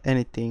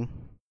 anything.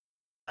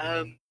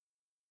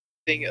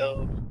 Thing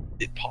of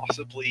it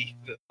possibly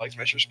the Vice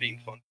Measures being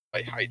funded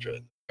by Hydra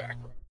in the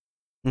background.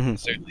 Mhm.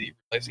 Necessarily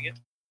realizing it.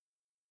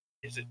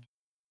 Is it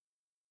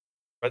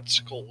Red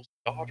Skull's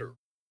daughter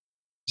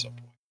at some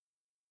point?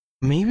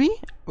 Maybe,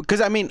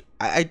 because I mean,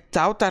 I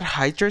doubt that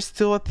Hydra's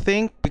still a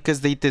thing because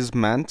they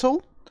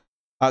dismantle.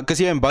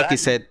 Because even Bucky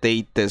said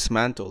they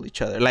dismantle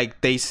each other,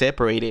 like they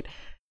separated.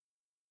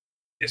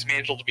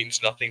 Dismantled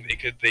means nothing. They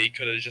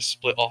could have just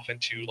split off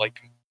into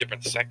like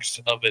different sects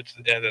of it,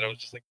 and then it was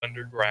just like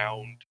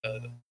underground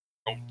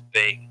own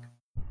thing.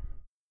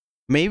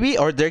 Maybe,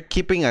 or they're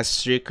keeping a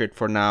secret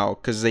for now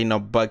because they know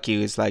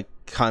Bucky is like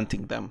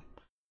hunting them.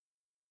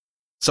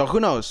 So who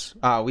knows?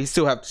 We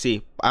still have to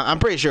see. I'm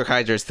pretty sure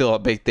Hydra is still a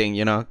big thing,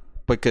 you know,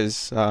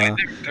 because They're not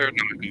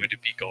going to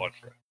be gone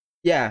forever.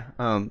 Yeah.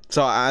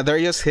 So they're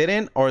just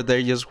hidden, or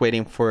they're just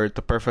waiting for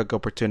the perfect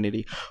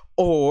opportunity,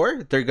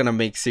 or they're gonna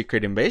make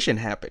Secret Invasion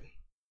happen.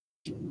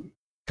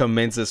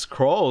 Convince the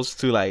scrolls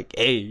to like,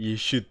 hey, you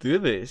should do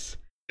this.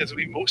 Because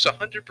we most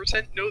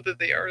 100% know that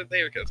they are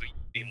there because we've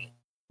seen them.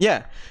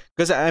 Yeah,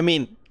 because I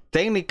mean,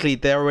 technically,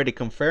 they already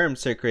confirmed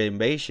Secret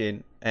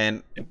Invasion,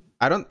 and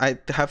I don't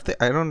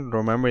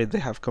remember if they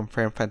have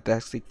confirmed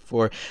Fantastic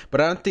Four,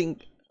 but I don't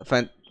think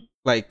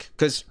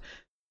because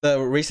the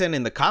reason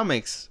in the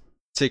comics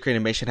Secret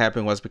Invasion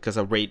happened was because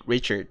of Ray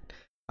Richard,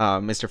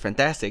 Mr.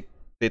 Fantastic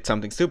did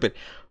something stupid,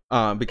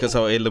 because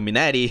of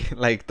Illuminati,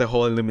 like the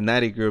whole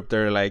Illuminati group,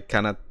 they're like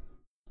kind of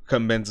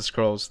convince the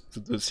scrolls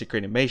to do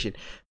Secret Invasion.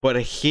 But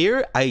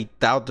here, I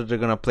doubt that they're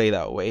gonna play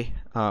that way,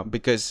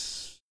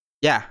 because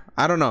yeah,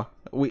 I don't know.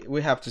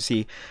 We have to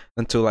see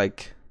until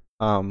like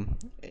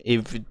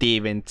if they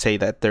even say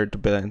that they're the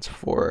villains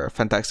for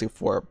Fantastic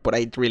Four. But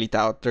I really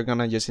doubt they're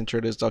gonna just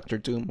introduce Doctor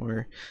Doom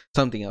or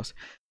something else.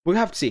 We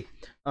have to see.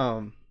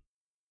 So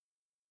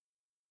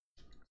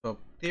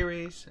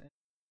theories.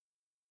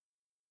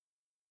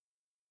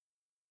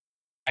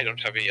 I don't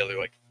have any other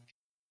like.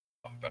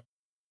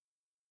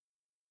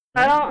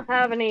 I don't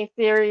have any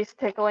theories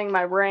tickling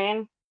my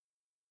brain.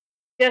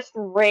 Just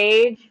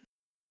rage.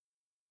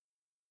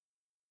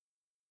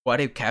 What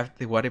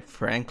if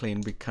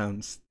Franklin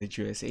becomes the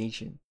U.S.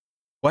 agent?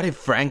 What if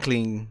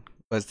Franklin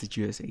was the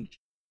U.S. agent?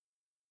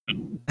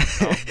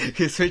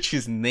 He switched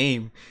his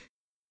name.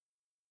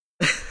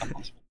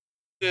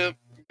 Yeah,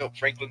 no,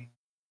 Franklin.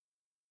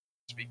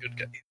 Let's be good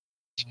guys.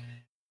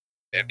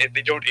 And if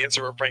they don't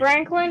answer a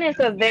Franklin is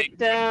a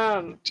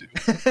victim.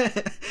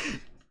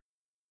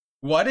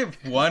 What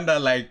if Wanda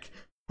like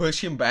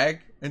push him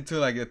back into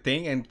like a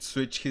thing and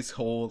switch his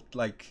whole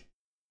like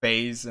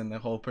face and the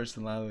whole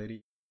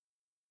personality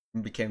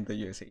and became the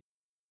USA?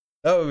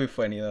 That would be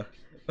funny though.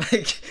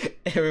 Like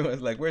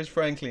everyone's like, "Where's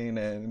Franklin?"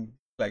 and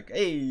like,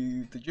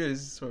 "Hey, the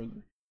US." Or,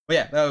 but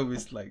yeah, that would be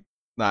like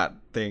not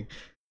thing.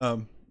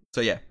 So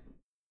yeah.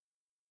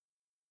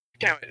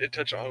 Can't wait to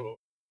touch on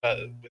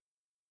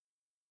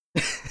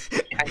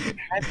I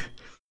had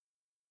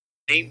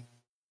name.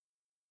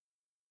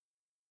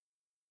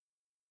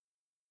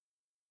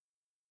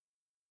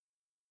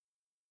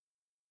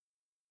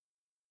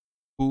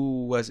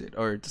 Who was it?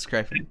 Or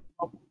describe him?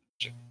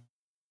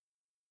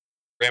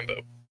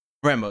 Rambo.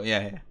 Rambo.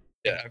 Yeah, yeah.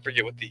 Yeah, I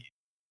forget what the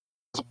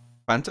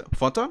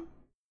Photon.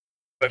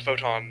 but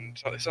Photon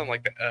something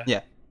like that.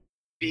 Yeah.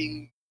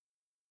 Being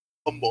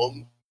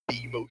among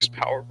the most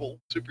powerful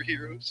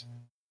superheroes,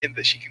 in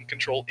that she can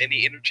control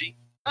any energy,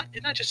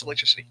 not just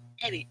electricity,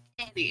 any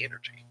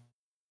energy.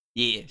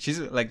 Yeah, she's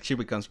like she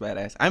becomes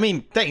badass. I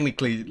mean,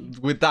 technically,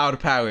 without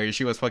power,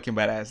 she was fucking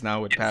badass.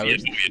 Now with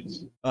powers,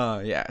 Yes.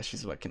 yeah,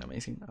 she's fucking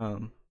amazing.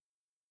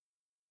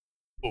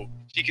 Oh,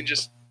 she can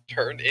just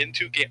turn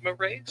into gamma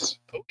rays.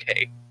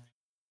 Okay,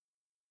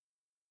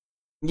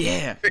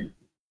 yeah,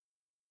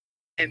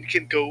 and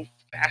can go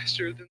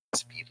faster than the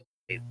speed of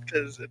light.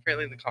 Because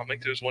apparently in the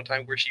comics, there was one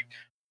time where she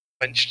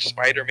punched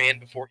Spider-Man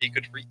before he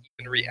could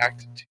even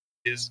react to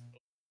his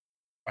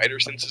spider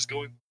senses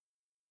going.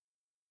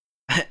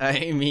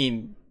 I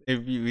mean,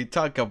 if we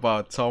talk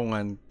about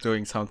someone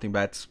doing something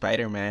bad to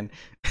Spider-Man,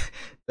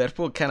 that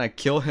will kind of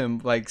kill him.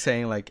 Like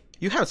saying like,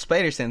 "You have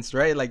spider sense,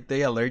 right?" Like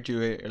they alert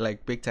you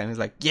like big time. He's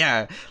like,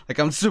 "Yeah, like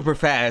I'm super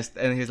fast,"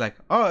 and he's like,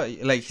 "Oh,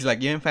 like he's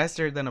like even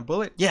faster than a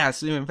bullet." Yeah,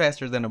 it's even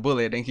faster than a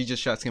bullet, and he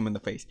just shots him in the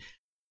face.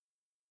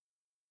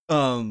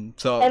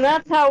 So And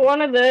that's how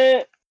one of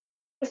the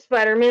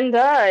Spider-Men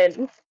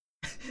died.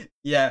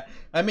 yeah,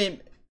 I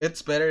mean,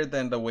 it's better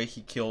than the way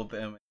he killed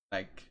them.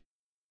 Like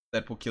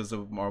Deadpool kills the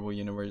Marvel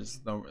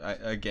universe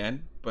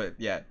again, but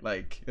yeah,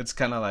 like it's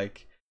kind of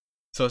like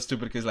so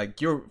stupid because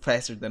like you're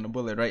faster than a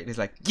bullet, right? He's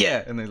like,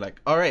 yeah, and he's like,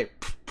 all right,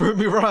 prove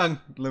me wrong.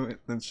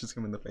 Then shoots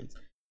him in the face.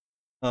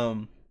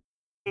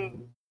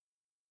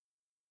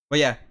 But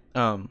yeah,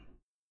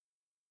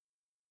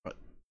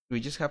 we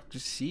just have to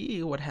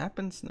see what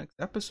happens next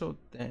episode.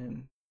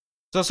 Then,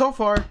 so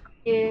far,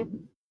 Yeah.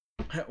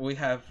 we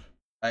have.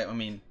 I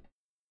mean,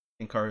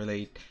 can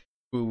correlate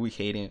who we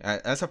hating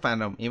as a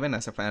fandom. Even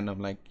as a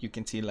fandom, like you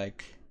can see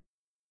like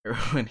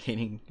everyone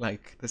hating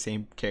like the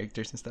same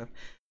characters and stuff.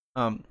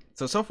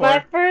 So far,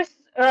 My first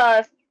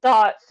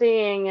thought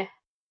seeing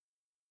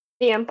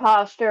the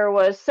imposter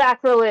was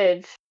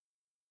sacrilege,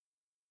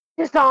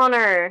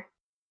 dishonor,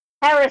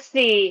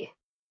 heresy.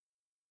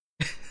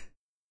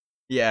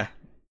 yeah,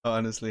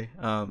 honestly,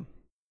 but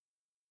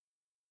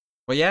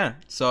yeah,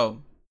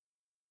 so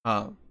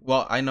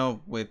well, I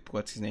know with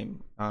what's his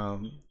name,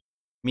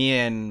 me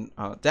and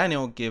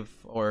Daniel give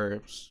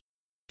our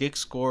geek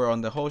score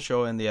on the whole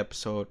show and the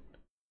episode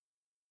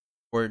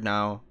for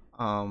now.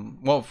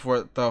 Well,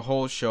 for the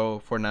whole show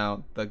for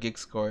now, the geek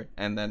score,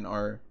 and then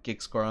our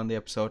geek score on the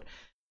episode.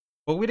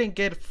 But we didn't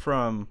get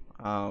from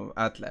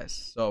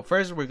Atlas. So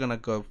first we're gonna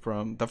go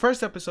from the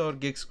first episode,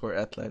 geek score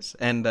Atlas,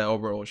 and the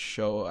overall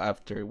show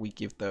after we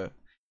give the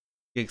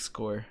geek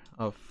score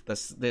of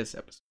this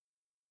episode.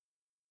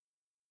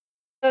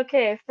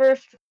 Okay,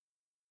 first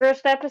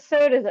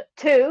episode is a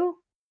 2.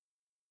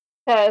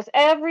 because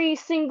every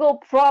single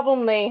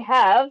problem they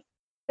have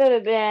could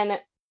have been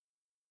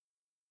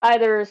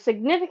either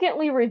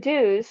significantly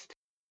reduced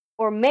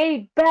or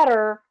made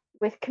better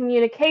with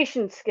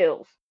communication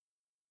skills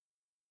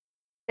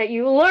that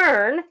you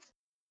learn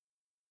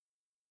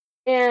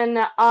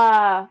in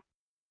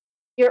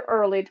your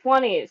early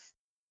 20s.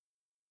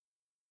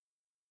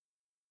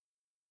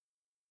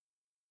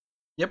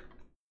 Yep.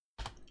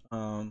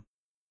 And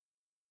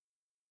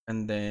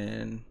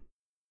then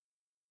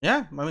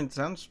yeah, I mean, it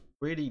sounds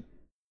pretty.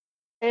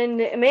 And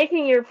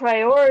making your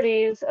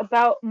priorities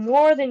about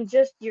more than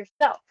just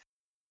yourself.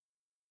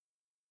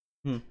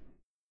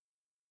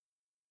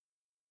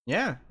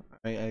 Yeah,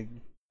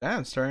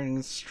 I'm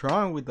starting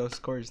strong with those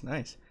scores.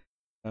 Nice.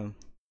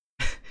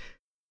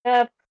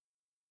 Yep.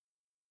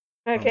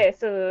 Okay,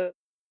 so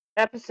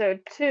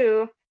episode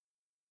 2.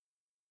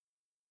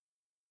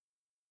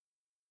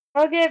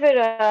 I'll give it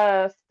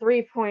a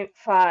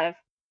 3.5.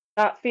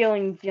 Not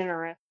feeling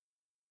generous.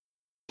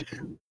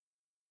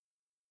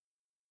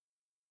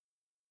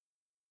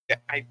 Yeah,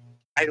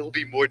 I'll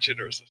be more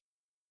generous.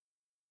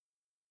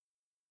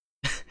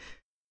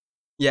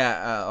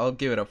 Yeah, I'll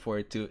give it a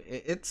 4 too.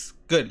 It's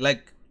good.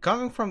 Like,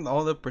 coming from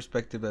all the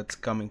perspective that's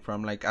coming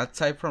from, like,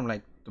 aside from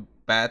like the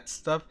bad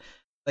stuff,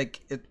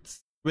 like,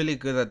 it's really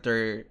good that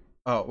they're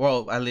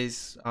well, at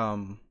least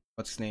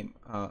what's his name?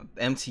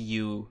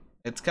 MCU.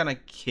 It's kind of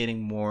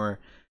hitting more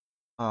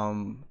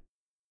um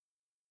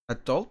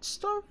adult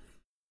stuff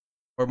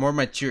or more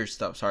mature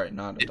stuff. Sorry,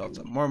 not adult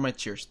stuff. More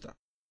mature stuff.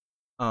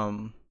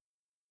 Um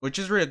which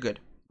is really good.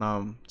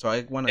 So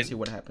I want to see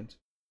what happens.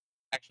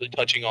 Actually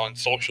touching on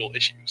social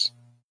issues.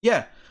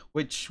 Yeah,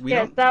 which we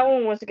Yes, don't that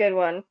one was a good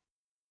one.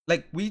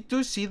 like. We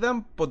do see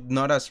them, but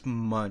not as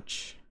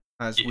much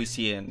as we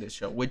see in this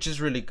show, which is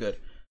really good.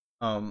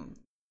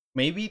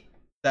 Maybe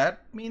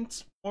that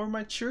means more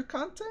mature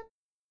content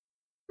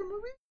for the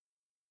movie.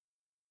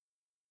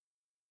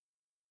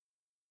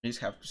 We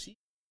just have to see.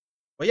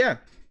 But yeah.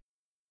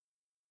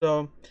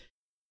 So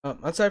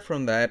aside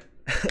from that,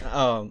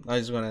 I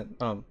just wanna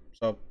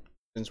so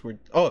since we're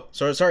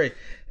sorry.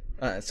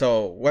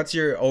 So what's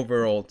your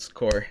overall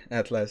score,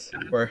 Atlas,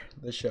 for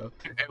the show?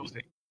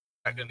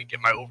 I'm gonna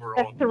get my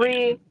overall A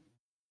 3.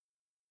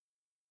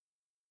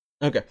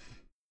 Okay.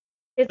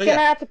 It's So,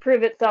 gonna yeah. have to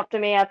prove itself to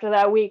me after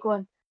that week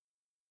one.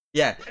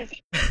 Yeah.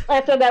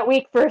 After that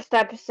week first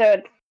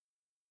episode.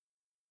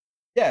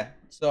 Yeah.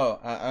 So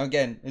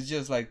again, it's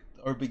just like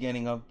our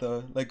beginning of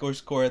the like our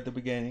score at the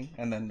beginning,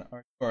 and then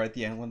our score at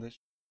the end when the show is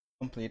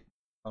complete.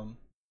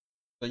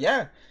 So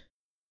yeah,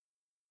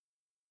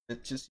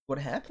 it's just what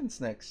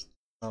happens next.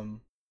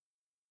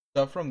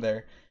 So from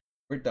there,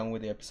 we're done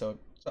with the episode.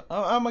 So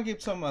I'm gonna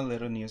give some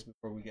little news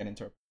before we get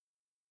into it.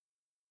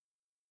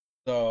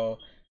 So,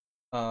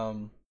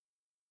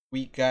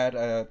 we got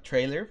a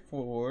trailer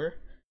for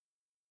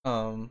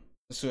the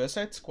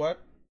Suicide Squad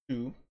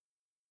 2.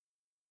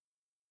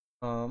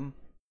 Yeah,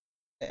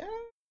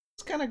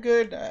 it's kind of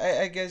good.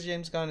 I guess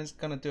James Gunn is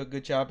gonna do a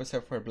good job,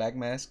 except for Black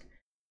Mask.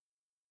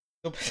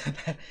 So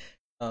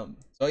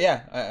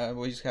yeah,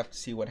 we just have to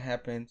see what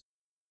happens.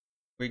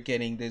 We're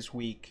getting this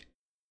week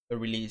the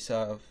release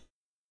of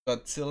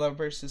Godzilla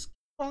versus King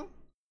Kong. If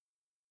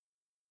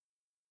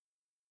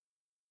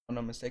I'm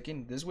not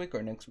mistaken, this week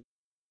or next week.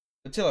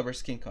 Godzilla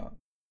versus King Kong.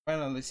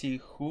 Finally, see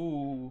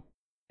who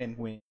can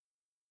win.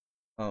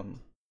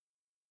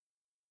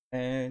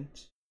 And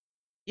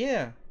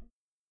yeah.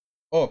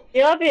 Oh,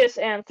 The obvious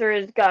answer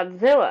is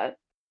Godzilla.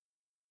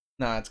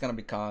 nah, it's gonna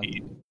be Kong.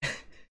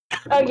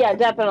 Oh yeah,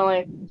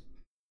 definitely.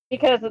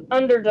 Because of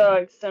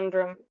underdog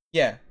syndrome.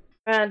 Yeah.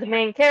 And the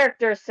main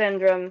character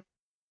syndrome.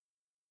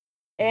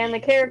 And the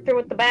character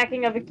with the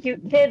backing of a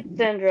cute kid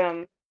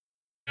syndrome.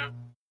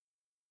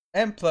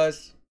 And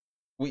plus,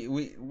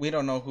 we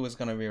don't know who is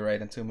gonna be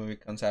right until the movie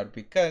comes out,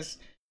 because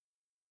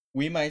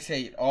we might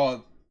say,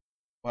 oh,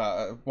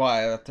 well,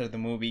 after the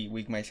movie,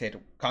 we might say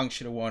Kong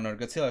should have won or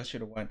Godzilla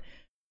should have won.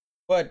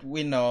 But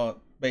we know,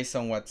 based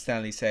on what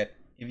Stanley said,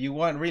 if you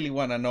really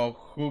want to know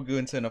who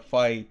wins in a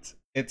fight,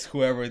 it's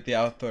whoever the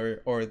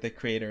author or the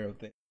creator of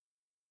the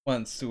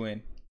wants to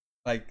win.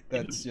 Like,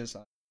 that's just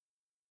a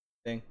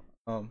thing.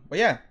 But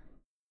yeah.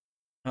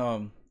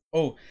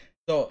 Oh,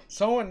 so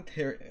someone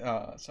here,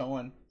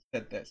 someone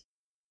said this.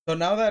 So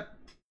now that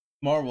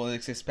Marvel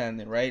is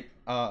expanding, right?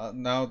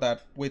 Now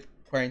that with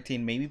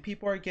quarantine, maybe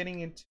people are getting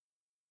into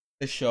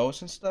the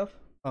shows and stuff.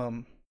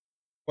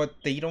 But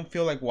they don't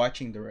feel like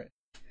watching the rest.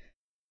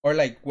 Or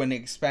like when it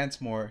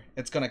expands more,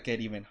 it's gonna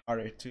get even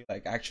harder to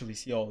like actually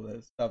see all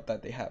the stuff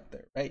that they have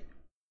there, right?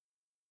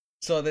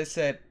 So they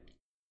said,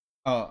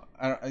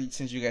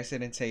 since you guys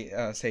didn't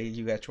say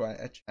you guys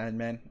watch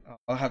Ant-Man,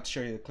 I'll have to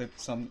show you the clip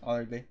some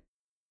other day.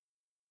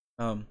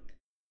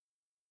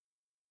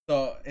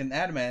 So in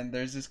Ant-Man,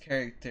 there's this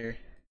character,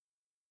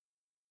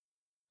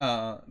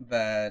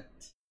 that,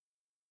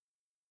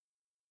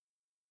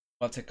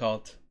 what's it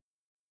called?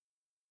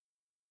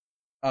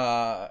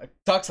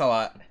 Talks a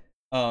lot.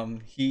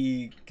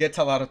 He gets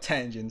a lot of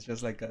tangents,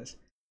 just like us.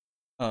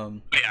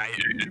 Yeah, I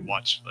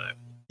watched that.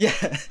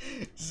 Yeah.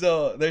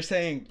 So they're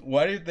saying,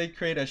 what if they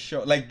create a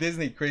show like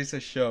Disney creates a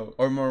show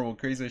or Marvel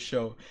creates a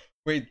show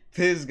where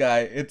this guy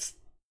it's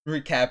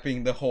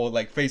recapping the whole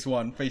like phase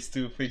 1, phase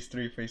 2, phase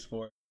 3, phase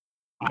 4.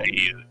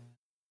 I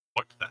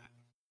want that.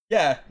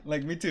 Yeah,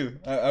 like me too.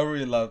 I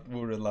really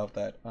would love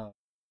that.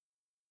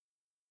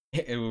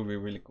 It would be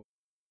really cool.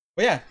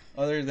 But yeah,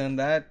 other than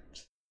that,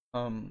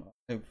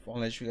 if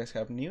unless you guys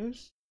have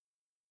news.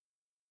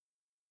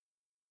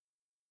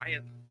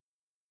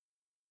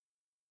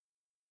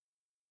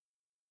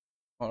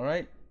 All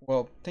right.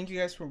 Well, thank you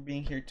guys for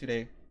being here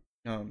today.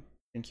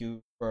 Thank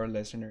you for our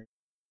listeners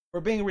for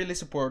being really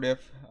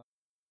supportive.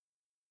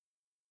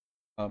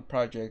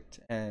 Project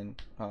and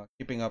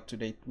keeping up to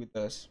date with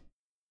us.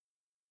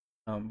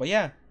 But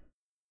yeah.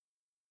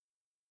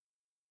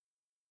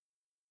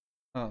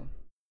 Um.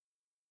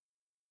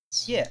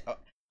 Yeah.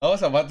 I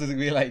was about to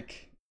be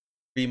like,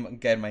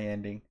 get my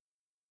ending.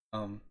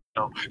 No.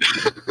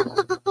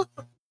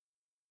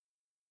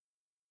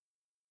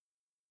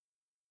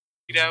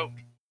 You know,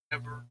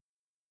 never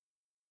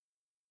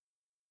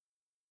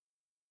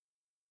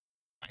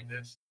find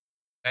this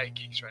at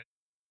Geeks right.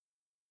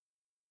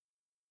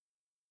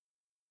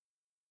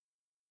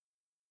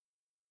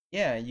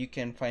 Yeah, you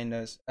can find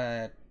us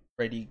at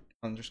ready_geeks_go,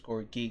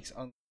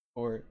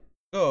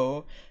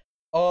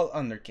 all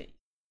undercase.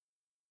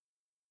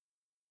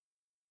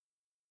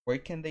 Where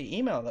can they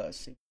email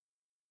us? If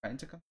trying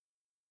to come.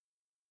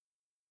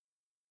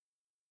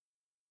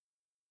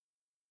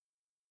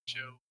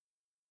 Show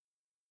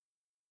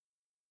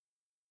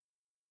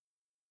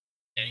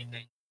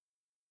anything.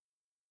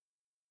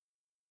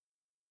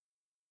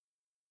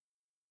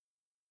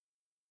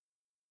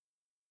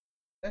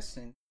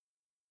 Listen,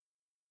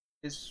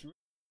 is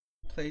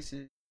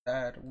places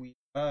that we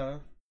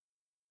love,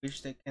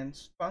 wish they can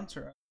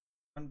sponsor us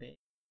one day.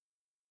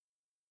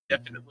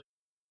 Definitely.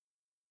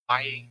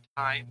 Buying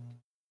time.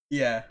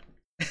 Yeah.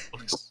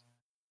 Looks.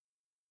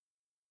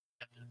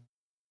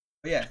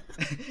 But yeah,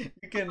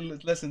 you can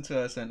listen to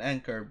us on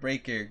Anchor,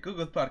 Breaker,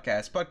 Google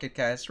Podcasts, Pocket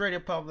Casts, Radio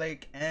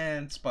Public,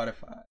 and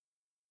Spotify.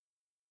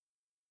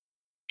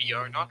 We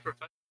are not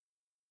professionals.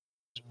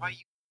 Why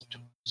you to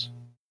us?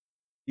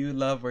 You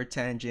love our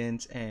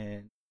tangents,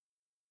 and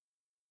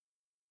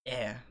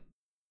yeah,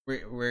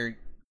 we're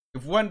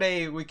if one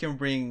day we can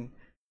bring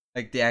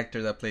like the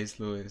actor that plays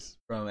Lewis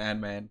from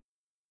Ant-Man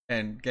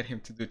and get him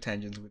to do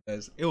tangents with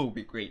us, it will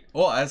be great.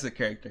 Well, as a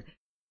character,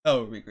 that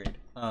would be great.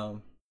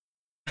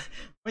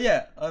 But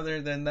yeah,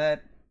 other than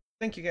that,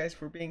 thank you guys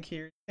for being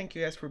here. Thank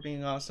you guys for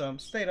being awesome.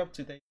 Stay up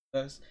to date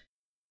with us.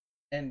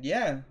 And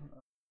yeah,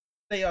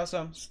 stay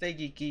awesome, stay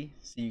geeky.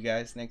 See you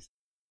guys next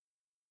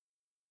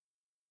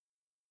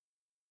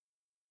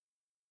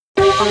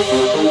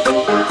time.